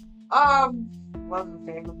that color. Wasn't a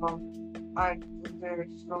fan of them. They're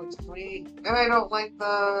just really sweet, and I don't like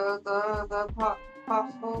the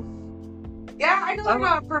popsicles. Yeah, I know they're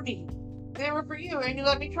not for me. They were for you, and you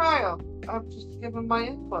let me try them. I'm just giving my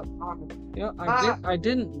input on them. You know, I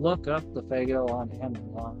didn't look up the Fago on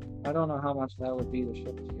Amazon. I don't know how much that would be to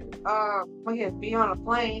ship here. But yeah, be on a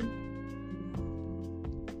plane.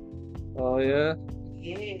 Oh yeah.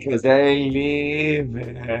 Yeah. Cause they live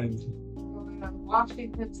in.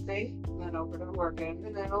 Washington State, and then over to Oregon,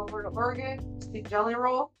 and then over to Oregon, see Jelly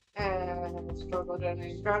Roll and Struggle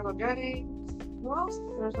Jennings. Who else?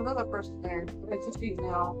 There's another person there. It's a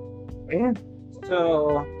female. And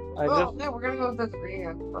so Yeah, we're gonna go visit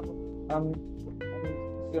Rian. I'm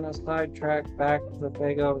gonna sidetrack back to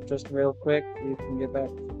Fago just real quick. You can get back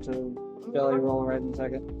to Jelly Roll right in a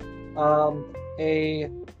second. A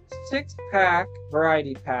 6-pack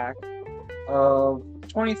variety pack of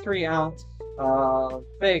 23 ounce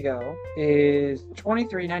Fago is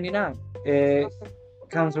 $23.99. It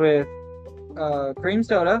comes with cream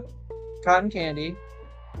soda, cotton candy,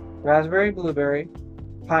 raspberry, blueberry,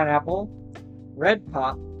 pineapple, red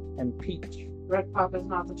pop, and peach. Red pop is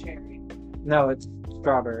not the cherry. No, it's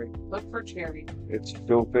strawberry. Look for cherry. It's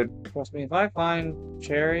stupid. Trust me, if I find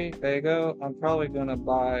cherry Fago, I'm probably gonna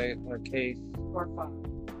buy a case Or 5.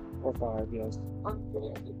 or 5, yes.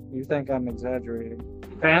 You think I'm exaggerating.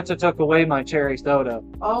 Fanta took away my cherry soda.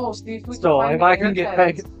 Oh, see if we can So find if the I can get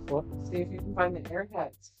Airheads. Fago. What? See if you can find the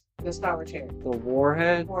Airheads. The sour cherry. The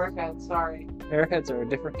Warhead? Airheads, sorry. Airheads are a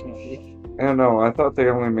different candy. I don't know. I thought they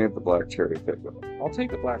only made the black cherry pickle. I'll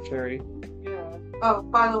take the black cherry. Yeah. Oh,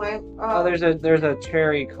 by the way, Oh, there's a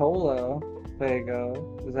cherry cola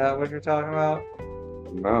Fago. Is that what you're talking about?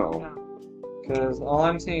 No. No. Because all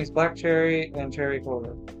I'm seeing is black cherry and cherry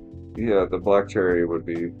cola. Yeah, the black cherry would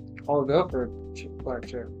be. I'll go for black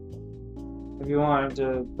cherry. If you wanted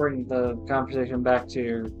to bring the conversation back to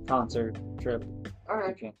your concert trip, you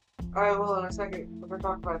alright. can. Alright, well, in a second, we're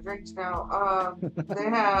talking about drinks now. They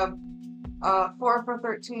have 4 for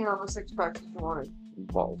 $13 on the 6-pack if you wanted.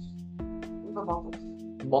 Balls. The bottles.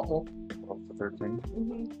 Bottle. 12 for 13.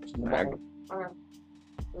 Mm-hmm. Mag. Alright.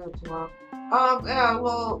 Tomorrow. Yeah,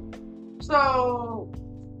 well, so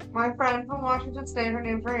my friend from Washington State, her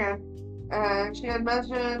name's Rand, and she had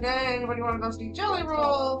mentioned, hey, anybody want to go see Jelly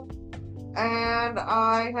Roll? And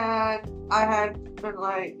I had been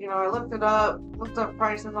like, you know, I looked up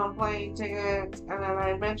prices on plane tickets, and then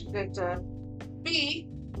I mentioned it to B,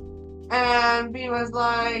 and B was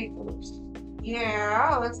like,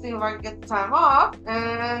 yeah, let's see if I can get the time off,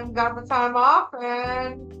 and got the time off,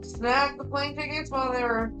 and snagged the plane tickets while they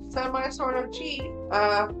were sort of cheap.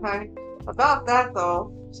 About that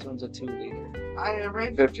though, This one's a 2-liter. I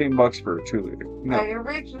originally $15 for a 2-liter. No. I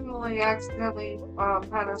originally accidentally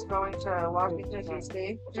had us going to Washington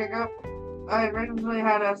D.C. Jacob. I originally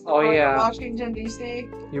had us Oh, going yeah. to Washington D.C.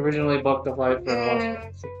 You originally booked the flight for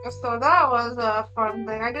And so that was a fun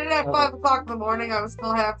thing. I did it at 5 o'clock in the morning. I was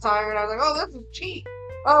still half tired. I was like, oh, this is cheap.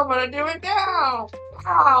 Oh, I'm gonna do it now.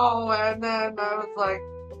 Wow. And then I was like,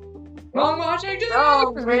 Wrong Washington!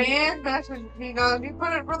 oh, man. He goes, you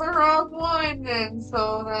put it for the wrong one. And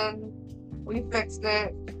so then we fixed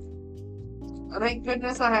it. Thank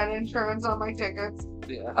goodness I had insurance on my tickets.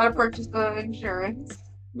 Yeah, I purchased the insurance.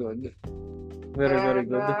 good. Very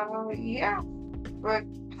good. Yeah. But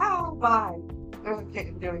how by? There's a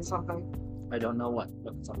kitten doing something. I don't know what,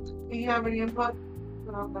 but something. Do you have any input?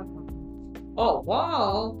 Oh,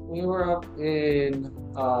 while we were up in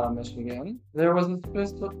Michigan, there was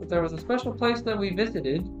a special place that we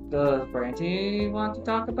visited. Does Branty want to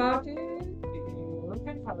talk about it? We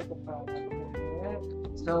can talk about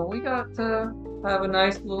it. So we got to have a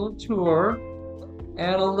nice little tour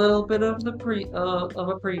and a little bit of the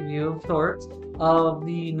a preview of sorts of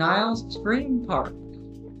the Niles Scream Park,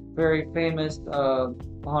 very famous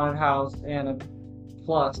haunted house and a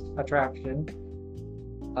plus attraction.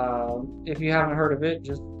 If you haven't heard of it,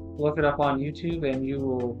 just look it up on YouTube and you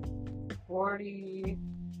will.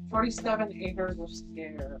 47 acres of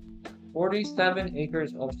scare. 47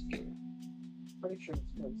 acres of scare. Pretty sure it's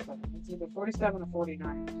 47. It's either 47 or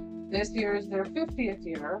 49. This year is their 50th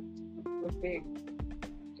year with being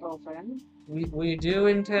open. We do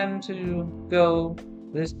intend to go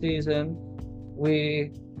this season.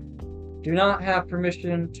 We do not have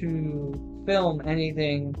permission to film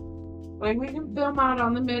anything. Like, we can film out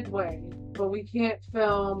on the midway, but we can't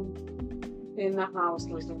film in the house.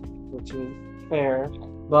 Which is fair.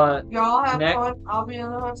 But Y'all have Next- fun. I'll be in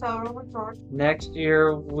the hotel room with George. next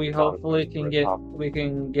year we hopefully can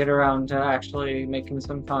get around to actually making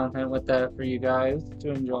some content with that for you guys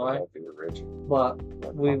to enjoy. But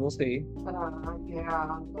we will see.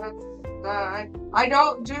 Yeah. I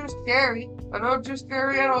don't do scary. I don't do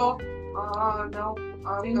scary at all. No.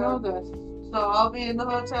 You know this. So I'll be in the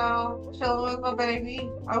hotel, chilling with my baby.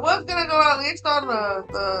 I was gonna go at least on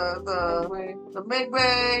the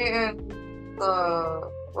midway and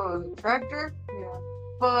the tractor. Yeah.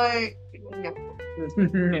 But yeah.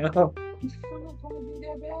 No.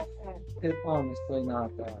 It's honestly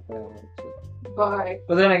not that bad. Bye.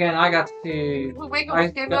 But then again, I got to see. We make I a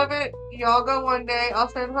skin got- of it. Y'all go one day. I'll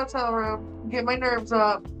stay in the hotel room, get my nerves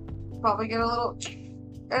up, probably get a little,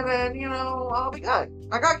 and then I'll be good.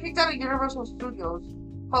 I got kicked out of Universal Studios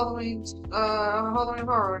Halloween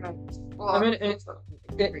Horror Nights. Well, I mean,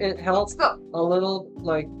 it helps Still, a little.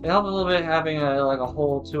 Like it helped a little bit having a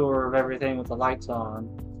whole tour of everything with the lights on.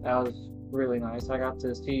 That was really nice. I got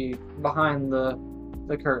to see behind the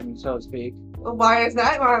curtain, so to speak. why is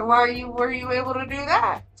that? Why were you able to do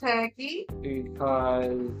that, Techie?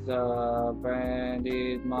 Because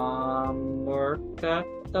Brandy's mom worked at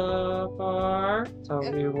the bar, so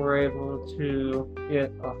we were able to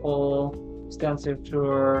get a full extensive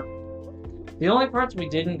tour. The only parts we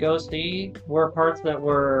didn't go see were parts that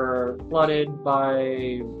were flooded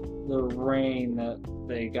by the rain that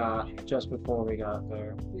they got just before we got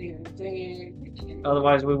there. Yeah,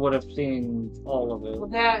 Otherwise, we would have seen all of well,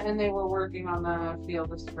 it. that and they were working on the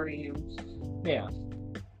Field of Screams. Yeah.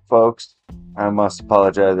 Folks, I must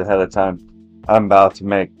apologize ahead of time. I'm about to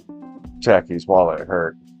make Jackie's wallet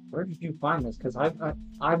hurt. Where did you find this? Because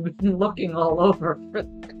I've been looking all over for.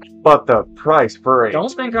 But the price for it.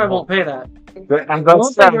 Don't think I won't pay that. And Don't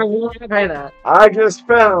that's think I won't pay that. I just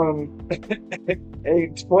found a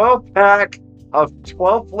 12-pack of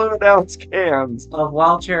 12 fluid ounce cans Of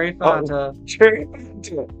wild cherry Fanta cherry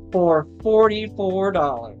Fanta for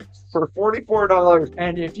 $44. for $44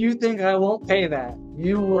 And if you think I won't pay that,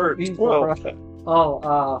 you will for be 12. surprised.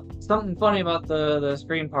 Oh, something funny about the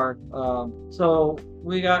Scream Park. So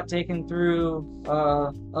we got taken through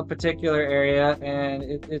a particular area, and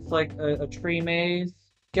it's like a tree maze.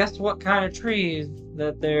 Guess what kind of trees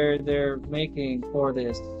that they're making for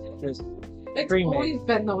this It's tree always maze?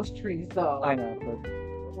 been those trees, though. I know, but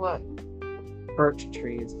What? birch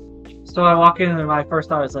trees. So I walk in, and my first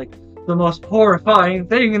thought is like the most horrifying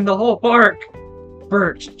thing in the whole park: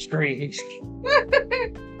 birch trees.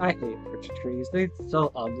 I hate birch trees. They're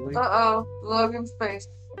so ugly. Logan's face.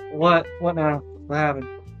 What? What now? What happened?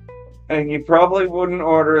 And you probably wouldn't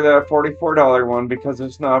order that $44 one because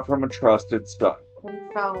it's not from a trusted site. We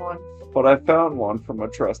found one. But I found one from a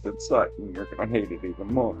trusted site, and you're gonna hate it even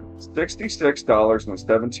more.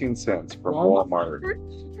 $66.17 from Walmart.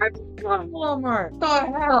 Walmart. The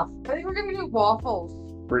hell? I think we're gonna do waffles.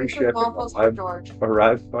 Free Some shipping. waffles for I've George.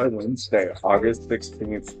 arrived by Wednesday, August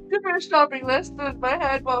 16th. Get my shopping list in my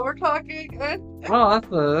head while we're talking. Oh,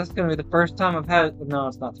 that's gonna be the first time I've had. No,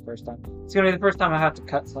 it's not the first time. It's gonna be the first time I have to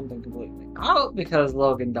cut something completely out because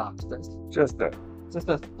Logan doxed us. Just a Just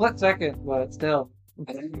a split second, but still.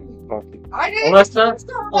 fucking I didn't.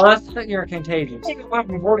 Unless you're contagious.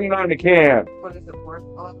 $11.49 a can What is it worth?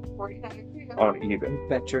 49. on eBay.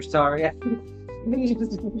 Bet you're sorry. I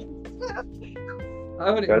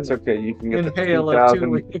would That's okay. You can get the inhale a 2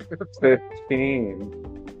 liter. 2015.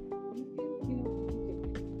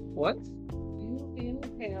 What? You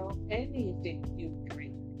inhale anything you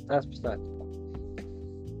drink. That's besides.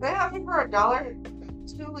 They have it for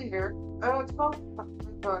 $1, 2 liter. Oh, it's called.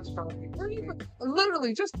 Oh, it's probably.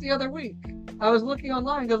 Literally just the other week, I was looking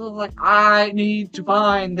online because I was like, I need to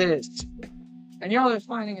find this, and y'all are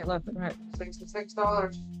finding it left and right.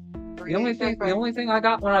 $66. The only thing I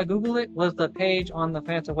got when I googled it was the page on the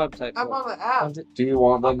Fanta website. I'm on the app. Do you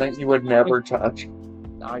want one that you would never touch?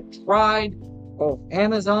 I tried both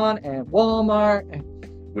Amazon and Walmart. And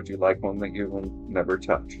Would you like one that you will never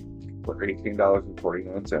touch for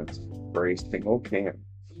 $18.49 for a single can?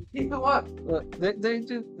 You know what? look, they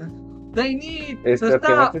need It's to the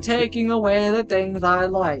stop Fanta- taking away the things I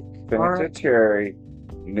like. Fanta Alright? Cherry,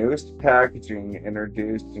 newest packaging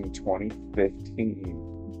introduced in 2015.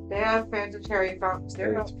 They have Fanta Cherry fountains.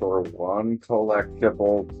 They're It's for one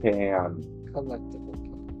collectible can.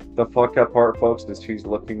 Collectible. The fuck up part, folks, is she's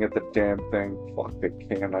looking at the damn thing. Fuck the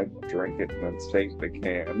can, I drink it and then save the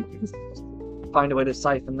can. Find a way to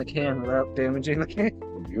siphon the can without damaging the can.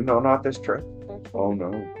 You know not this trick? Oh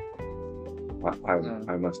no.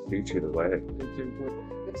 I must teach you the way. This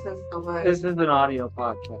is the way. This is an audio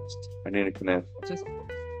podcast. I need a connect. Just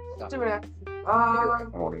Do it. I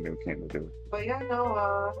want a new can to do it. But yeah, no,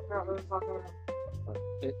 I forgot what I was talking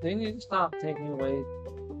about. they need to stop taking away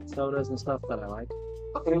sodas and stuff that I like.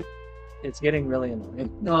 Okay. It's getting really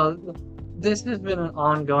annoying. No, this has been an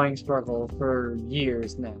ongoing struggle for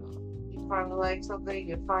years now. You finally like something,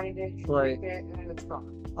 you find it, you Like- drink it, and it's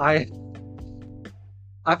gone.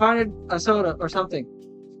 I find a soda or something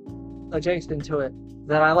adjacent to it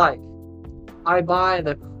that I like. I buy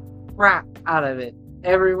the crap out of it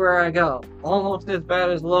everywhere I go. Almost as bad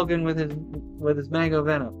as Logan with his mango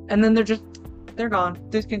venom. And then they're gone.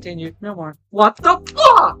 Discontinued. No more. What the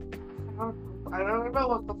fuck? I don't know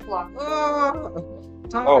what the fuck.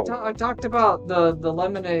 I talked about the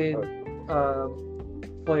lemonade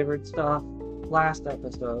flavored stuff last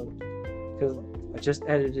episode because I just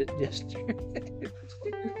edited it yesterday.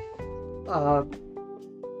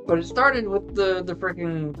 But it started with the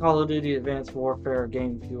freaking Call of Duty Advanced Warfare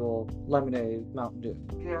Game Fuel Lemonade Mountain Dew.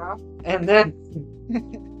 Yeah. And then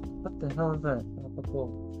what the hell is that? Tropical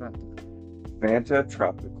Fanta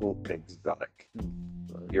Tropical Exotic.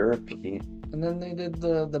 European. And then they did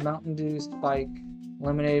the Mountain Dew Spike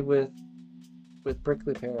lemonade with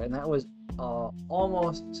prickly pear, and that was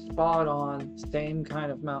almost spot on, same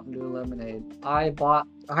kind of Mountain Dew lemonade. I bought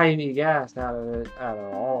IV gas out of it, out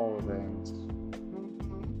of all the things.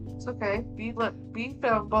 It's okay. Beef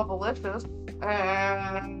found Bubblicious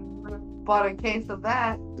and bought a case of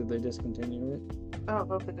that. Did they discontinue it? I don't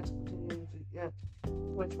know if they discontinued it yet.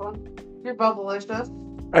 Which one? Your Bubblicious.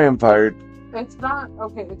 I am fired. It's not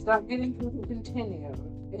okay. It's not getting continued.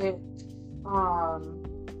 It's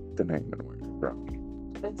The name and where it's from.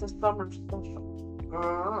 it's a summer special.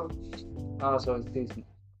 Oh, so it's decent.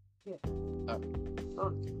 Yeah. Oh.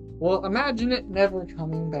 Oh. Well, imagine it never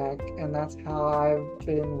coming back, and that's how I've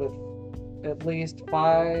been with at least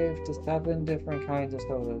 5 to 7 different kinds of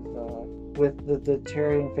sodas, with the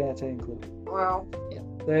cherry and Fanta included. Well, Yeah.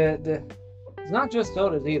 It's not just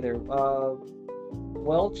sodas either.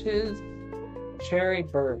 Welch's Cherry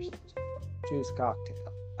Burst juice cocktail.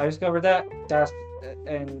 I discovered that.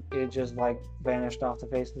 And it just like vanished off the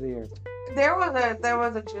face of the earth. there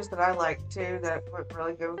was a juice that I liked too that went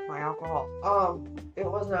really good with my alcohol. It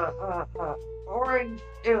was a orange.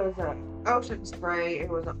 It was an ocean spray. It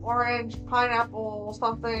was an orange pineapple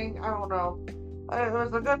something. I don't know. It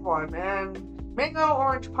was a good one, and mango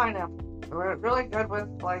orange pineapple. It went really good with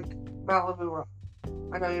like Malibu rum.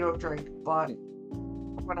 I know you don't drink, but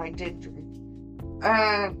when I did drink,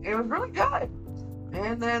 and it was really good.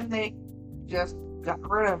 And then they just got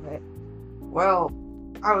rid of it. Well,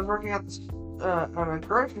 I was working at this at a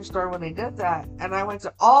grocery store when they did that, and I went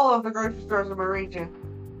to all of the grocery stores in my region,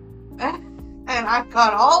 and I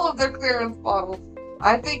got all of their clearance bottles.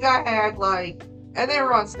 I think I had and they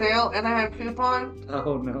were on sale, and I had a coupon.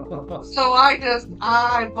 Oh no. So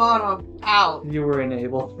I bought them out, You were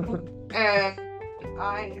enabled. and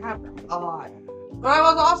I have a lot. But I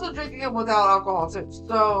was also drinking them without alcohol too.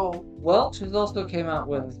 So Welch's also came out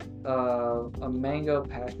with a mango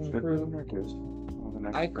passion fruit.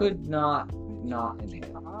 I could not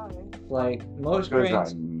inhale. Like most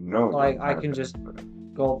drinks, I can just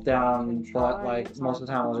gulp down, but like most of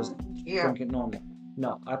the time I'll just yeah. drink it normal.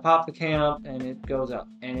 No, I pop the can up and it goes up,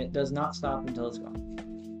 and it does not stop until it's gone.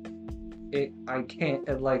 I can't,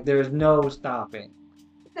 there's no stopping.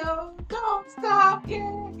 No, don't stop. Get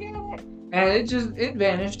it. And it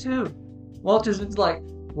vanished too. Welch's is like,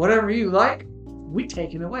 whatever you like, we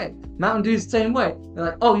take it away. Mountain Dew's the same way. They're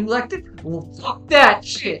like, oh, you liked it? Well, fuck that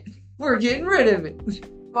shit. We're getting rid of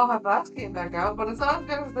it. Baja Blast came back out, but it's not as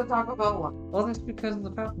good as the Taco Bell one. Well, that's because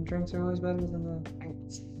the fountain drinks are always better than the...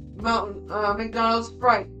 McDonald's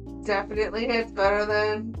Sprite definitely hits better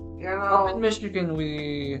than, Up in Michigan,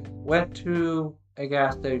 we went to a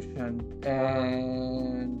gas station,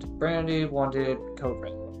 and Brandy wanted Code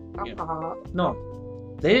Red. No,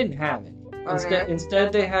 they didn't have it.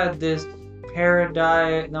 Instead, they had this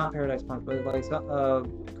not Paradise Punch, but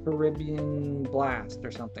Caribbean Blast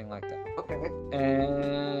or something like that. Okay.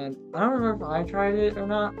 And I don't remember if I tried it or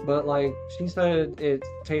not, but she said it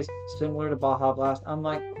tastes similar to Baja Blast. I'm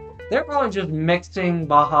like, they're probably just mixing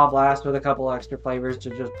Baja Blast with a couple extra flavors to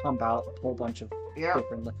just pump out a whole bunch of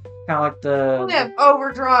different, kind of like the. They have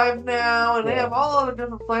Overdrive now, and they have all other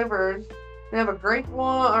different flavors. They have a grape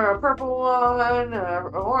one, or a purple one,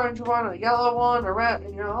 an orange one, a yellow one, a red,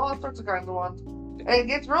 all sorts of kinds of ones. And it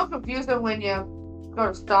gets real confusing when you go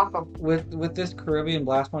to stock them. With this Caribbean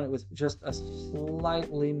Blast one, it was just a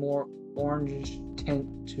slightly more orange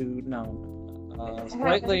tint to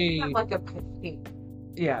slightly like a pink.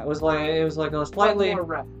 Yeah, it was like a slightly more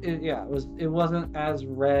red. It wasn't as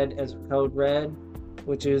red as Code Red,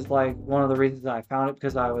 which is one of the reasons I found it,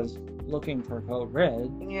 because I was looking for Code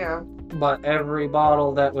Red. Yeah. But every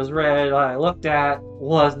bottle that was red I looked at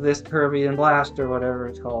was this Caribbean Blast or whatever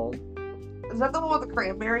it's called. Is that the one with the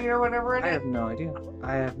cranberry or whatever in it? I have no idea.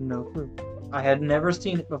 I have no clue. I had never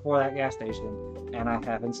seen it before that gas station, and I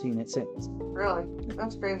haven't seen it since. Really?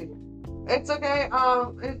 That's crazy. It's okay.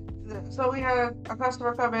 So we had a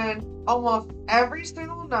customer come in almost every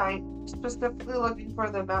single night, specifically looking for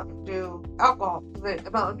the Mountain Dew alcohol. The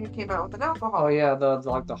Mountain Dew came out with an alcohol. Oh yeah, the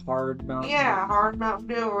hard Mountain Dew. Yeah, hard Mountain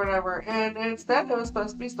Dew or whatever. And instead it was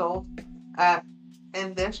supposed to be sold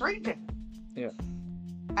in this region. Yeah.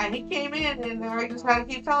 And he came in, and I just had to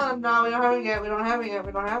keep telling him, no, we don't have it yet, we don't have it yet,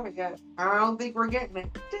 we don't have it yet. I don't think we're getting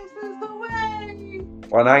it. This is the way.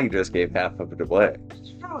 Well, now you just gave half of it away.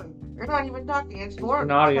 Show him. You're not even talking, it's more.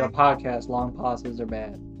 An audio podcast, long pauses are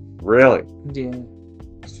bad. Really? Yeah.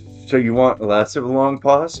 So you want less of a long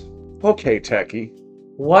pause? Okay, Techie.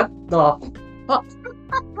 What the fuck?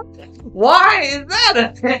 Why is that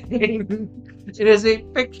a thing? It is a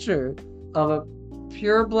picture of a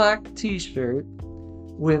pure black t-shirt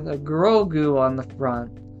with a Grogu on the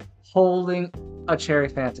front holding a cherry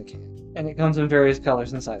Fanta can. And it comes in various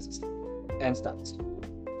colors and sizes and styles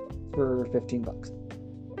for $15.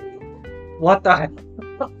 What the heck?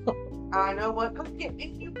 I know what I'm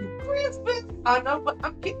getting you for Christmas. I know what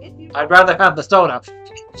I'm getting you. I'd rather have the soda.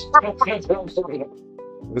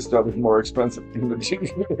 This stuff is more expensive than the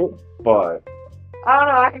t-shirt. But I don't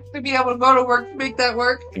know. I have to be able to go to work to make that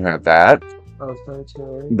work. you have that. Oh, so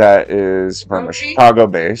cherry. That is from a Okay.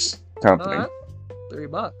 Chicago-based company.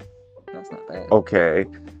 $3. That's not bad. Okay.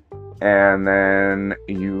 And then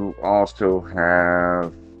you also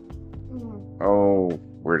have, oh,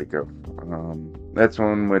 where'd it go? That's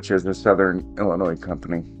one which is a Southern Illinois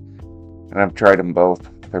company. And I've tried them both.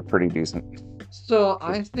 They're pretty decent. So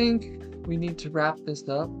I think we need to wrap this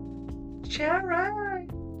up. Cherry.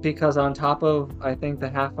 Because on top of, I think, the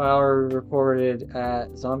half hour we recorded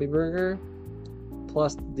at Zombie Burger,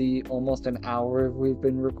 plus the almost an hour we've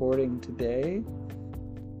been recording today,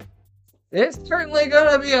 it's certainly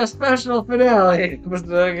gonna be a special finale. It's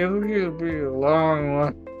gonna be a long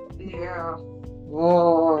one. Yeah.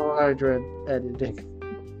 Oh, I dread editing.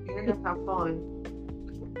 You're gonna have fun.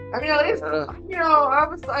 I mean, at least, you know, I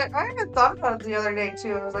had thought about it the other day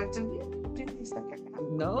too. I was like, did we do the second half?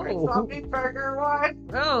 No. Zombie Burger one?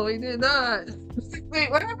 No, we did not.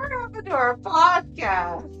 Wait, whatever happened to our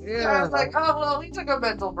podcast? Yeah. So I was like, oh, well, we took a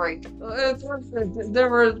mental break. There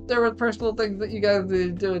were personal things that you guys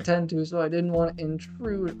needed to attend to, so I didn't want to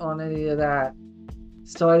intrude on any of that.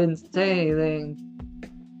 So I didn't say anything.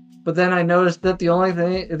 But then I noticed that the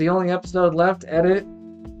only episode left edit,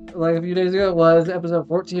 like a few days ago, was episode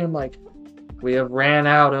 14. I'm like, we have ran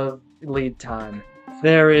out of lead time.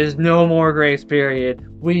 There is no more grace period.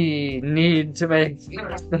 We need to make.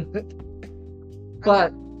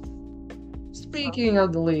 But speaking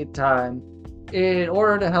of the lead time, in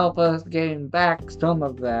order to help us gain back some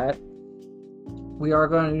of that, we are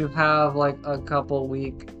going to have like a couple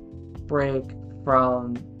week break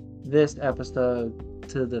from this episode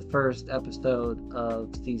to the first episode of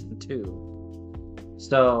season 2.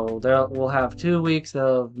 So we'll have 2 weeks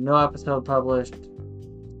of no episode published,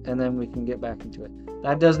 and then we can get back into it.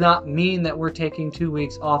 That does not mean that we're taking 2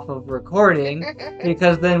 weeks off of recording,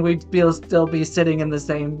 because then we'd still be sitting in the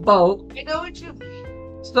same boat. I know what you mean.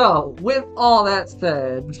 So, with all that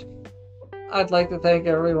said, I'd like to thank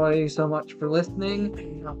everybody so much for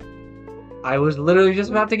listening. I was literally just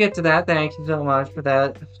about to get to that. Thank you so much for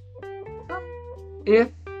that. If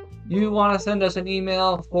you want to send us an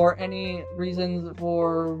email for any reasons,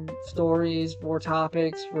 for stories, for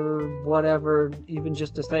topics, for whatever, even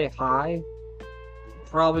just to say hi,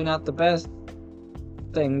 probably not the best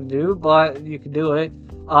thing to do, but you can do it.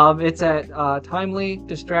 It's at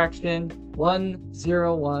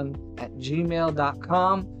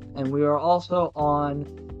timelydistraction101@gmail.com, and we are also on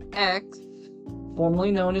X,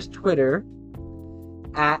 formerly known as Twitter,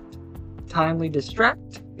 at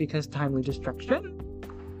timelydistract, because timely distraction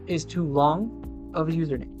is too long of a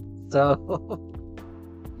username. So,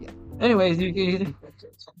 yeah. Anyways, you can.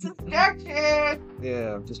 Distraction!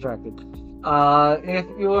 Yeah, I'm distracted. If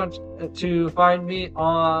you want to find me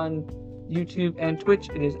on YouTube and Twitch,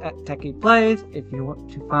 it is at Techie Plays. If you want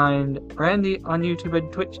to find Brandy on YouTube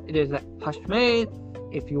and Twitch, it is at Hushmade.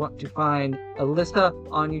 If you want to find Alyssa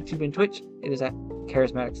on YouTube and Twitch, it is at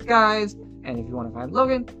Charismatic Skies. And if you want to find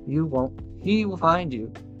Logan, he will find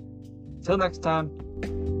you. Till next time.